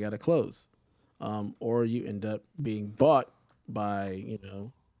enough, and they got to close. Or you end up being bought by,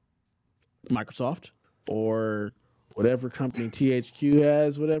 Microsoft or whatever company THQ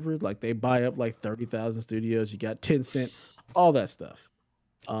has, whatever. Like they buy up like 30,000 studios. You got Tencent, all that stuff.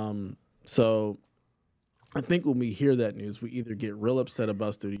 So I think when we hear that news, we either get real upset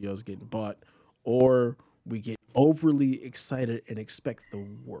about studios getting bought or we get overly excited and expect the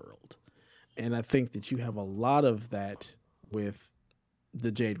world. And I think that you have a lot of that with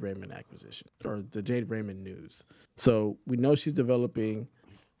the Jade Raymond acquisition or the Jade Raymond news. So we know they're developing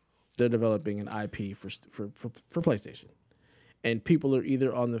an IP for PlayStation. And people are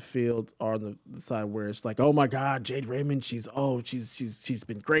either on the field or on the side where it's like, oh my God, Jade Raymond, she's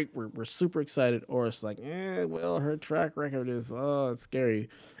been great. We're super excited. Or it's like, well, her track record is it's scary.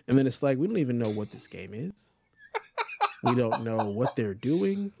 And then it's like, we don't even know what this game is. We don't know what they're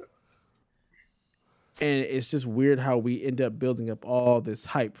doing. And it's just weird how we end up building up all this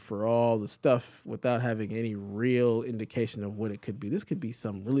hype for all the stuff without having any real indication of what it could be. This could be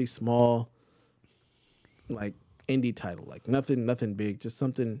some really small, like, indie title, like nothing big, just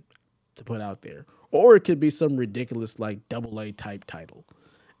something to put out there. Or it could be some ridiculous like AA type title.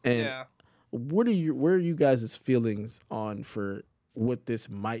 And where are you guys' feelings on for what this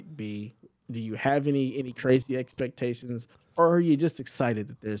might be, Do you have any crazy expectations, or are you just excited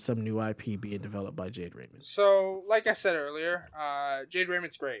that there's some new IP being developed by Jade Raymond? So, like I said earlier, Jade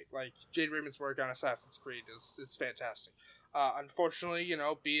Raymond's great. Like Jade Raymond's work on Assassin's Creed is fantastic. Unfortunately,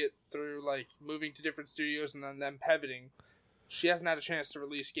 be it through like moving to different studios and then them pivoting, she hasn't had a chance to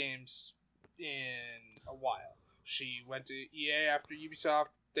release games in a while. She went to EA after Ubisoft,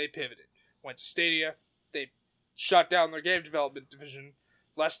 they pivoted. Went to Stadia, they shut down their game development division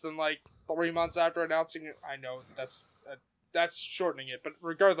less than like 3 months after announcing it. I know that's shortening it, but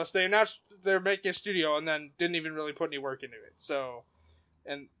regardless, they announced they're making a studio and then didn't even really put any work into it. So,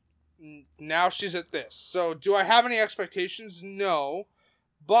 and now she's at this. So, do I have any expectations? No.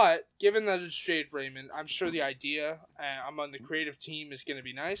 But given that it's Jade Raymond, I'm sure the idea among the creative team is going to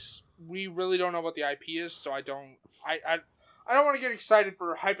be nice. We really don't know what the IP is, so I don't want to get excited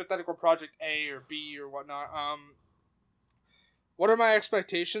for hypothetical project A or B or whatnot. What are my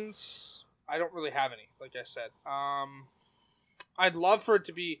expectations? I don't really have any, like I said. I'd love for it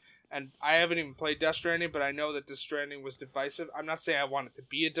to be, and I haven't even played Death Stranding, but I know that Death Stranding was divisive. I'm not saying I want it to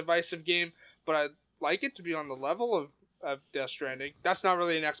be a divisive game, but I'd like it to be on the level of Death Stranding. That's not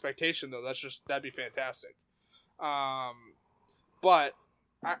really an expectation, though. That'd be fantastic. But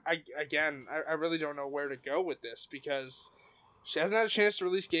I really don't know where to go with this because she hasn't had a chance to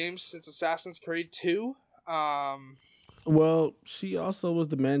release games since Assassin's Creed 2. Well, she also was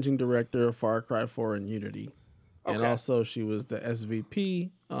the managing director of Far Cry 4 and Unity. And Okay. also she was the SVP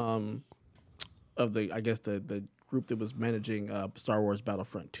of the group that was managing Star Wars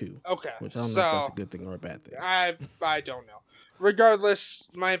Battlefront 2. Okay. Which I don't know if that's a good thing or a bad thing. I don't know. Regardless,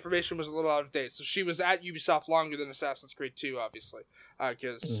 my information was a little out of date. So she was at Ubisoft longer than Assassin's Creed 2, obviously.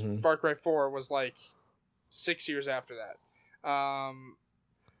 Because Far Cry 4 was like 6 years after that. I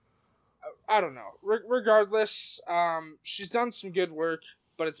don't know. Regardless, she's done some good work,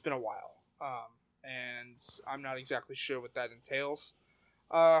 but it's been a while. And I'm not exactly sure what that entails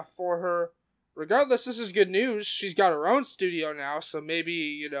for her. Regardless, this is good news. She's got her own studio now, so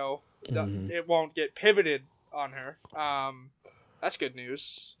maybe, it won't get pivoted on her. That's good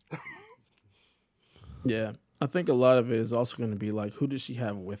news. Yeah. I think a lot of it is also going to be like, who did she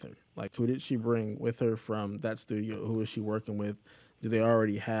have with her? Like, who did she bring with her from that studio? Who is she working with? Do they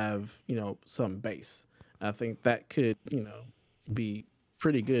already have, some base? I think that could, be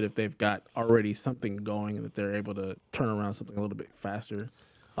pretty good if they've got already something going and that they're able to turn around something a little bit faster.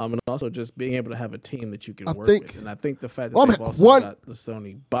 And also just being able to have a team that you can work with. And I think the fact that they've also got the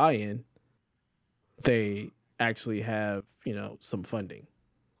Sony buy-in, they actually have, some funding.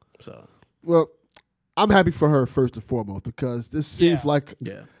 So, well, I'm happy for her first and foremost because this seems like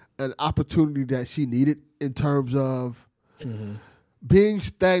an opportunity that she needed in terms of being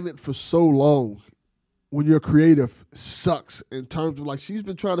stagnant for so long. When you're creative, sucks in terms of like she's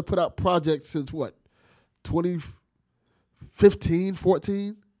been trying to put out projects since what, 2015,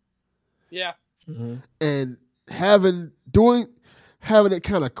 14? Yeah. And having it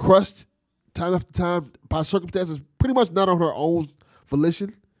kind of crushed time after time by circumstances, pretty much not on her own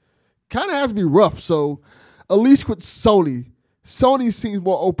volition, kind of has to be rough. So at least with Sony seems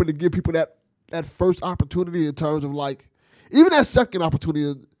more open to give people that first opportunity in terms of like, even that second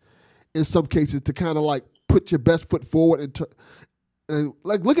opportunity in some cases to kind of like put your best foot forward and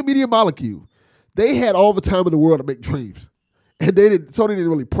like look at Media Molecule. They had all the time in the world to make dreams. And Sony didn't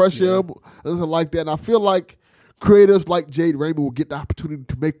really pressure them, nothing like that. And I feel like creatives like Jade Raymond will get the opportunity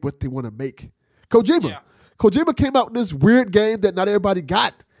to make what they want to make. Kojima came out with this weird game that not everybody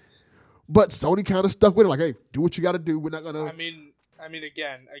got. But Sony kind of stuck with it, like, hey, do what you got to do. We're not going to... I mean,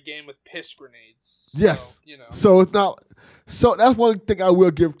 again, a game with piss grenades. Yes. So, So it's not... So that's one thing I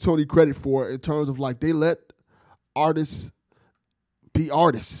will give Sony credit for in terms of, like, they let artists be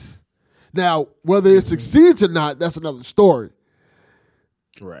artists. Now, whether it succeeds or not, that's another story.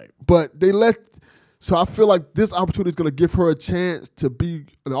 Right. But they let... So I feel like this opportunity is going to give her a chance to be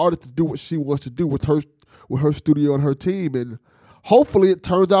an artist to do what she wants to do with her studio and her team. And hopefully it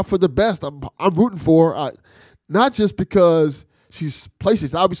turns out for the best. I'm rooting for her. Not just because... she's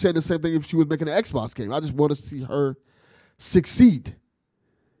PlayStation. I'll be saying the same thing if she was making an Xbox game. I just want to see her succeed,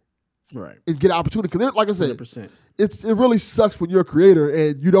 right, and get an opportunity. Because, like I said, 100%. it really sucks when you're a creator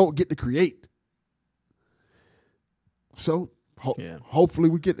and you don't get to create. So hopefully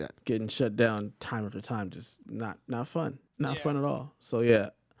we get that. Getting shut down time after time, just not fun, fun at all. So yeah,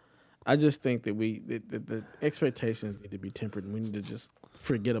 I just think that the expectations need to be tempered, and we need to just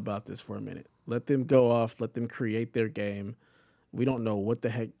forget about this for a minute. Let them go off. Let them create their game. We don't know what the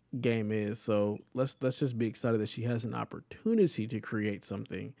heck game is, so let's just be excited that she has an opportunity to create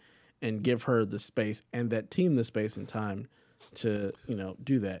something and give her the space and that team the space and time to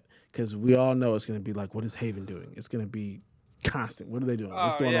do that, because we all know it's going to be like, what is Haven doing? It's going to be constant. What are they doing?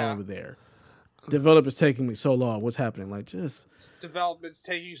 What's going on over there? Developers taking me so long. What's happening? Like, just development's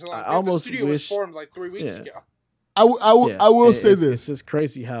taking you so long. I almost the studio wish, was formed like 3 weeks ago. I will say this. It's just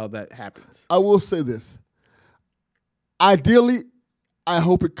crazy how that happens. I will say this. Ideally, I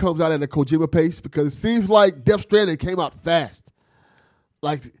hope it comes out at a Kojima pace, because it seems like Death Stranding came out fast.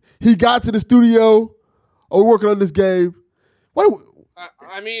 Like, he got to the studio, we're working on this game.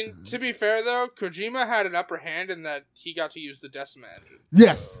 I mean, to be fair, though, Kojima had an upper hand in that he got to use the Decima engine.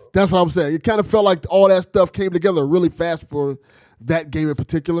 Yes, that's what I'm saying. It kind of felt like all that stuff came together really fast for that game in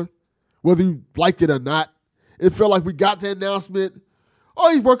particular. Whether you liked it or not, it felt like we got the announcement.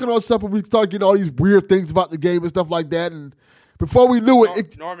 Oh, he's working on stuff, and we started getting all these weird things about the game and stuff like that. And before we knew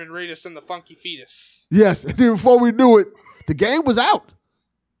it... Norman Reedus and the Funky Fetus. Yes, and then before we knew it, the game was out.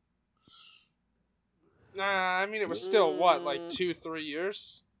 I mean, it was still, what, like 2-3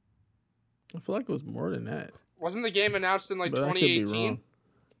 years? I feel like it was more than that. Wasn't the game announced in, like, 2018?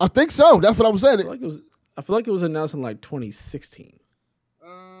 I think so. That's what I'm saying. I feel like it was announced in, like, 2016.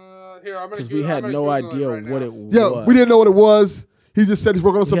 Here, I'm gonna because we had no idea what it was. Yeah, we didn't know what it was. He just said he's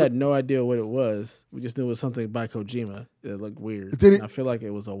working on something. We had no idea what it was. We just knew it was something by Kojima. It looked weird. I feel like it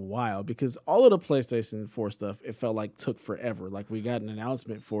was a while, because all of the PlayStation 4 stuff, it felt like took forever. Like, we got an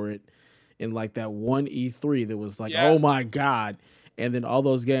announcement for it in like that one E3 that was like, oh my God. And then all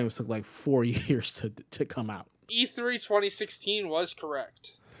those games took like 4 years to come out. E3 2016 was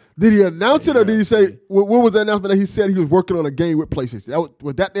correct. Did he announce it, or did he say, what was the announcement that he said he was working on a game with PlayStation?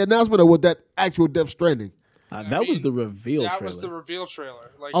 Was that the announcement, or was that actual Death Stranding? That was the reveal trailer. That was the reveal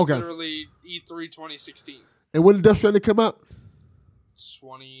trailer. Like, literally E3 2016. And when did Death Stranding come out?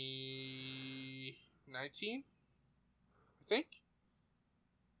 2019, I think.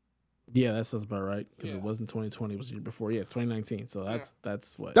 Yeah, that sounds about right, because it wasn't 2020. It was the year before. Yeah, 2019. So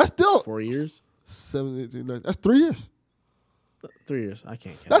that's what? That's still 4 years? 7, 18, 19. That's 3 years. 3 years. I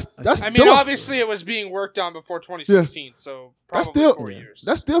can't count. That's I mean, obviously it was being worked on before 2016, so probably 4 years.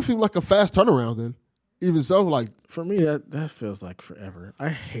 That still seems like a fast turnaround then. Even so, like... For me, that feels like forever. I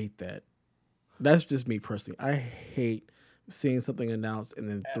hate that. That's just me personally. I hate seeing something announced and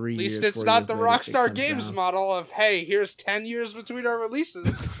then 3 years. At least it's not the Rockstar Games model of, hey, here's 10 years between our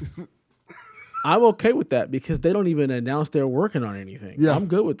releases. I'm okay with that, because they don't even announce they're working on anything. Yeah. I'm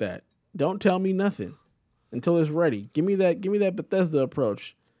good with that. Don't tell me nothing until it's ready. Give me that Bethesda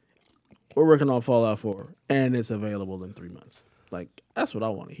approach. We're working on Fallout 4 and it's available in 3 months. Like, that's what I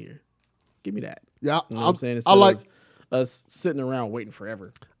want to hear. Give me that. Yeah, you know what I'm saying? Instead of us sitting around waiting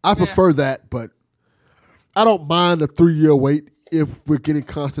forever. I prefer that, but I don't mind a 3-year wait if we're getting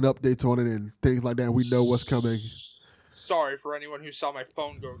constant updates on it and things like that. We know what's coming. Sorry for anyone who saw my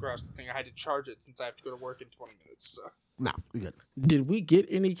phone go across the thing. I had to charge it since I have to go to work in 20 minutes. So. No, we good. Did we get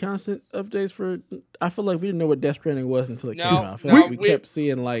any constant updates for? I feel like we didn't know what Death Stranding was until it came out. I feel like we kept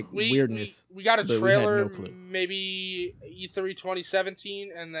seeing like weirdness. We got a trailer, maybe E3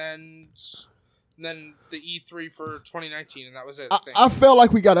 2017, and then the E3 for 2019, and that was it. I felt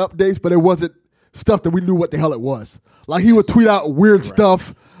like we got updates, but it wasn't stuff that we knew what the hell it was. Like, he would tweet out weird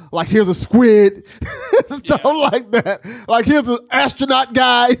stuff, like, here's a squid, stuff like that. Like, here's an astronaut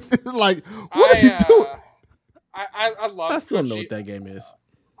guy. Like, what is he doing? I love. I still don't know what that game is.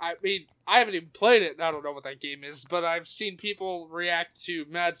 I mean, I haven't even played it, and I don't know what that game is. But I've seen people react to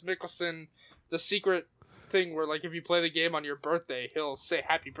Mads Mikkelsen, the secret thing where, like, if you play the game on your birthday, he'll say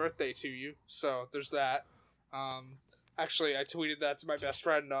 "Happy Birthday" to you. So there's that. Actually, I tweeted that to my best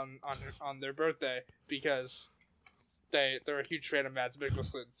friend on their birthday because they're a huge fan of Mads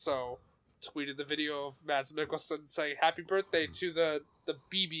Mikkelsen. So tweeted the video of Mads Mikkelsen saying "Happy Birthday" to the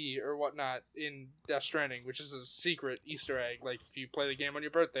BB or whatnot in Death Stranding, which is a secret Easter egg. Like, if you play the game on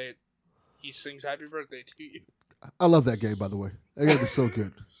your birthday, he sings "Happy Birthday" to you. I love that game, by the way. That game is so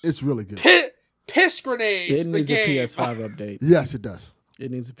good. It's really good. Piss grenades. It needs a PS5 update. Yes, it does.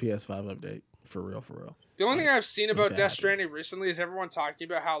 It needs a PS5 update for real. The only thing I've seen about Death Stranding recently is everyone talking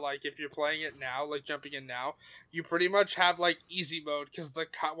about how, like, if you're playing it now, like jumping in now, you pretty much have like easy mode because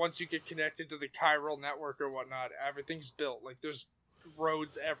once you get connected to the chiral network or whatnot, everything's built. Like, there's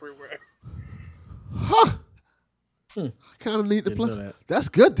roads everywhere. Huh. I kind of need to play. That. That's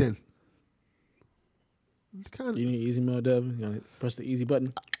good then. You need easy mode, Devin? You gotta press the easy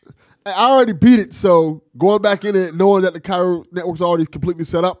button. I already beat it, so going back in it, knowing that the chiral network's already completely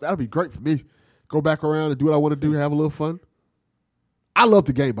set up, that'll be great for me. Go back around and do what I want to do, have a little fun. I love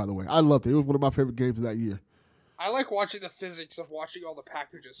the game, by the way. I loved it. It was one of my favorite games of that year. I like watching the physics of watching all the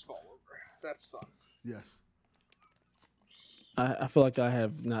packages fall over. That's fun. Yes. I feel like I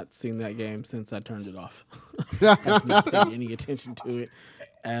have not seen that game since I turned it off. I have not paid any attention to it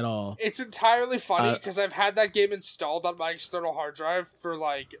at all. It's entirely funny because I've had that game installed on my external hard drive for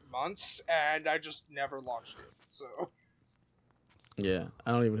like months, and I just never launched it. So Yeah,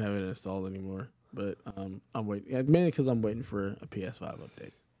 I don't even have it installed anymore. But I'm waiting. Yeah, mainly because I'm waiting for a PS5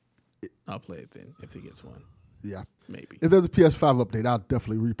 update. I'll play it then if it gets one. Yeah. Maybe. If there's a PS5 update, I'll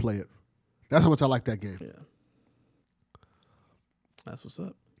definitely replay it. That's how much I like that game. Yeah. That's what's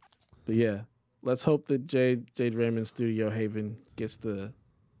up. But yeah, let's hope that Jade Raymond Studio Haven gets the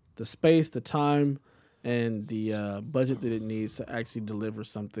space, the time, and the budget that it needs to actually deliver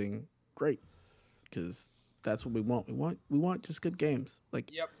something great. Because that's what we want. We want just good games.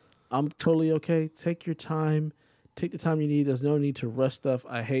 Like, yep. I'm totally okay. Take your time. Take the time you need. There's no need to rush stuff.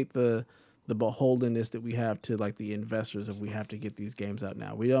 I hate the beholdenness that we have to like the investors if we have to get these games out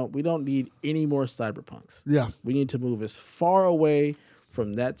now. We don't need any more cyberpunks. Yeah. We need to move as far away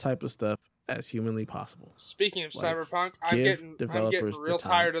from that type of stuff as humanly possible. Speaking of Like, Cyberpunk, I'm getting developers real the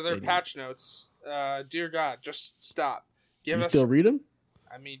time tired of their they need. patch notes. Dear God, just stop. Give You us. still read them?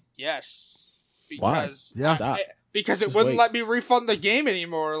 I mean, yes. Why? Because Yeah. Stop. because it Just wouldn't wait. let me refund the game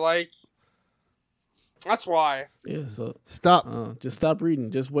anymore. Like, that's why. Yeah. So Stop. just stop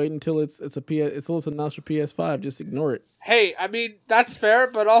reading. Just wait until it's announced for PS5. Just ignore it. Hey, I mean, that's fair,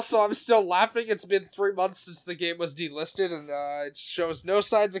 but also I'm still laughing. It's been 3 months since the game was delisted, and it shows no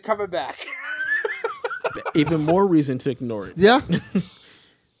signs of coming back. Even more reason to ignore it. Yeah.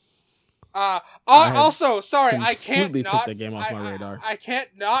 Also, sorry, I can't completely took not. that game off my radar. I can't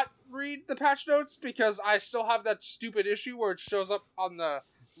not read the patch notes because I still have that stupid issue where it shows up on the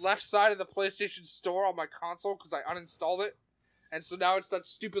left side of the PlayStation Store on my console because I uninstalled it, and so now it's that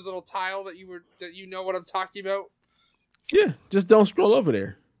stupid little tile that you know what I'm talking about. Yeah, just don't scroll over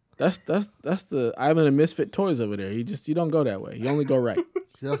there. That's the I'm in a Misfit Toys over there. You don't go that way. You only go right.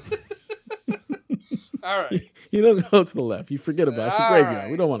 Yeah. All right. You don't go to the left. You forget about it. It's the All graveyard.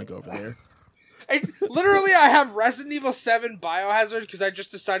 right. We don't want to go over there. It's literally I have Resident Evil 7 Biohazard because I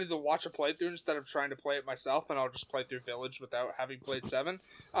just decided to watch a playthrough instead of trying to play it myself, and I'll just play through Village without having played 7.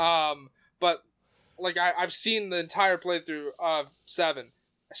 But like I've seen the entire playthrough of 7,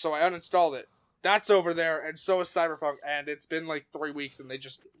 so I uninstalled it. That's over there, and so is Cyberpunk, and it's been like 3 weeks, and they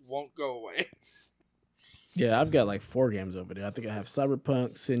just won't go away. Yeah, I've got like 4 games over there. I think I have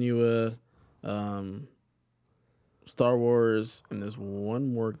Cyberpunk, Senua, Star Wars, and there's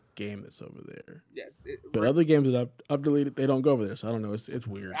one more game that's over there. Yeah, But other games that I've deleted, they don't go over there. So I don't know. It's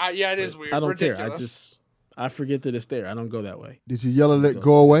weird. yeah, it is But weird. I don't Ridiculous. care. I forget that it's there. I don't go that way. Did you yell at I it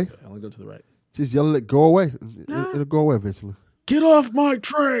go away? I only go to the right. Just yell at it go away. Nah. It'll go away eventually. Get off my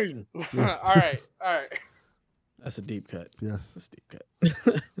train. all right. That's a deep cut. Yes. That's a deep cut.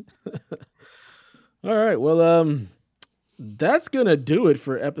 All right. Well, that's gonna do it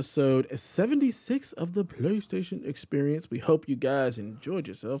for episode 76 of the PlayStation Experience. We hope you guys enjoyed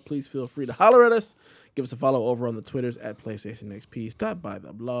yourself. Please feel free to holler at us. Give us a follow over on the Twitters at PlayStation XP. Stop by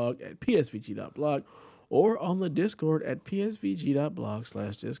the blog at psvg.blog or on the Discord at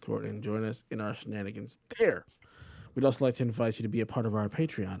psvg.blog/discord and join us in our shenanigans there. We'd also like to invite you to be a part of our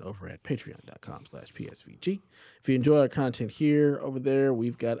Patreon over at patreon.com/psvg. If you enjoy our content here, over there,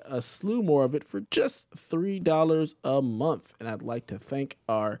 we've got a slew more of it for just $3 a month. And I'd like to thank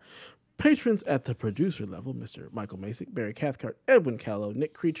our patrons at the producer level, Mr. Michael Masick, Barry Cathcart, Edwin Callow,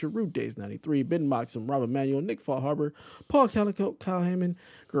 Nick Creature, Rude Days 93, Ben Moxham, Rob Emanuel, Nick Fall Harbor, Paul Calico, Kyle Hammond,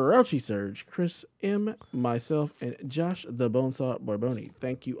 Grouchy Surge, Chris M., myself, and Josh the Bonesaw Barboni.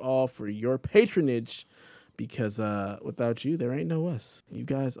 Thank you all for your patronage. Because without you, there ain't no us. You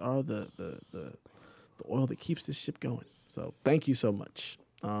guys are the oil that keeps this ship going. So thank you so much.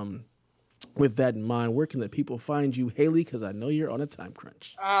 With that in mind, where can the people find you, Haley? Because I know you're on a time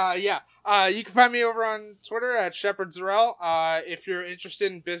crunch. You can find me over on Twitter at Shepard Zarel. If you're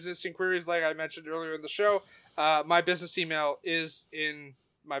interested in business inquiries, like I mentioned earlier in the show, my business email is in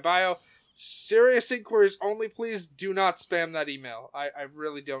my bio. Serious inquiries only, please do not spam that email. I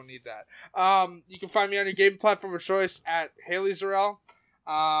really don't need that. You can find me on your game platform of choice at Haley Zarel.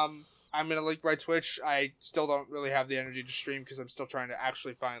 I'm going to link my Twitch. I still don't really have the energy to stream because I'm still trying to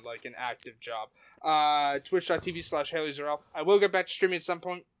actually find like an active job. Twitch.tv/Haley Zarel. I will get back to streaming at some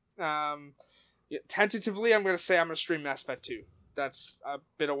point. Tentatively, I'm going to say I'm going to stream Mass Effect 2. That's a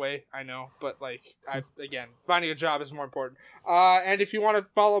bit away, I know, but again, finding a job is more important. And if you want to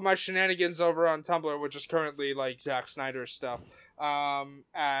follow my shenanigans over on Tumblr, which is currently like Zack Snyder's stuff,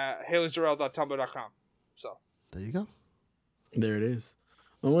 at HaleyZarel.tumblr.com. So There you go. There it is.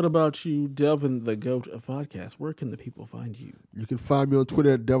 And what about you, Delvin, the GOAT of podcasts? Where can the people find you? You can find me on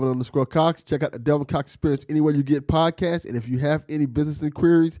Twitter at Delvin_Cox. Check out the Delvin Cox Experience anywhere you get podcasts. And if you have any business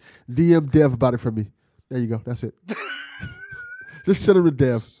inquiries, DM Dev about it for me. There you go. That's it. Just send them to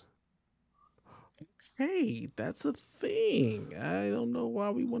Dev. Hey, that's a thing. I don't know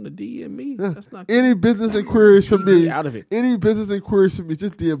why we want to DM me. Yeah. That's not Any business inquiries from me. out of it. Any business inquiries from me,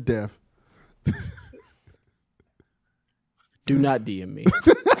 just DM Dev. Do not DM me.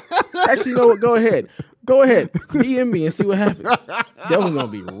 Actually, you know what? Go ahead. Go ahead. DM me and see what happens. Delvin's gonna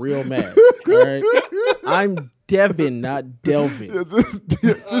be real mad. All right. I'm Devin, not Delvin. Yeah,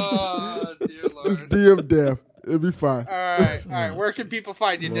 Oh, dear Lord. just DM Dev. It'll be fine. All right. Where can people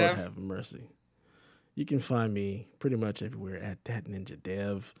find you, Lord Dev? have mercy. You can find me pretty much everywhere at that Ninja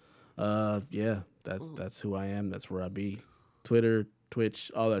Dev. Yeah, that's who I am. That's where I be. Twitter,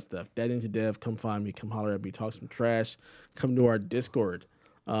 Twitch, all that stuff. That Ninja Dev. Come find me. Come holler at me. Talk some trash. Come to our Discord.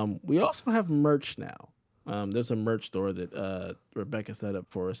 We also have merch now. There's a merch store that Rebecca set up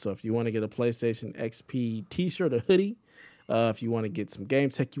for us. So if you want to get a PlayStation XP T-shirt, a hoodie, if you want to get some game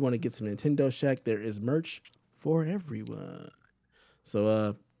tech, you want to get some Nintendo Shack, there is merch for everyone.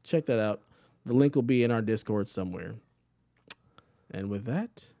 So check that out. The link will be in our Discord somewhere. And with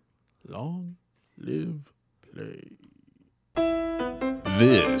that, long live play.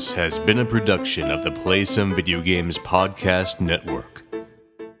 This has been a production of the Play Some Video Games Podcast Network.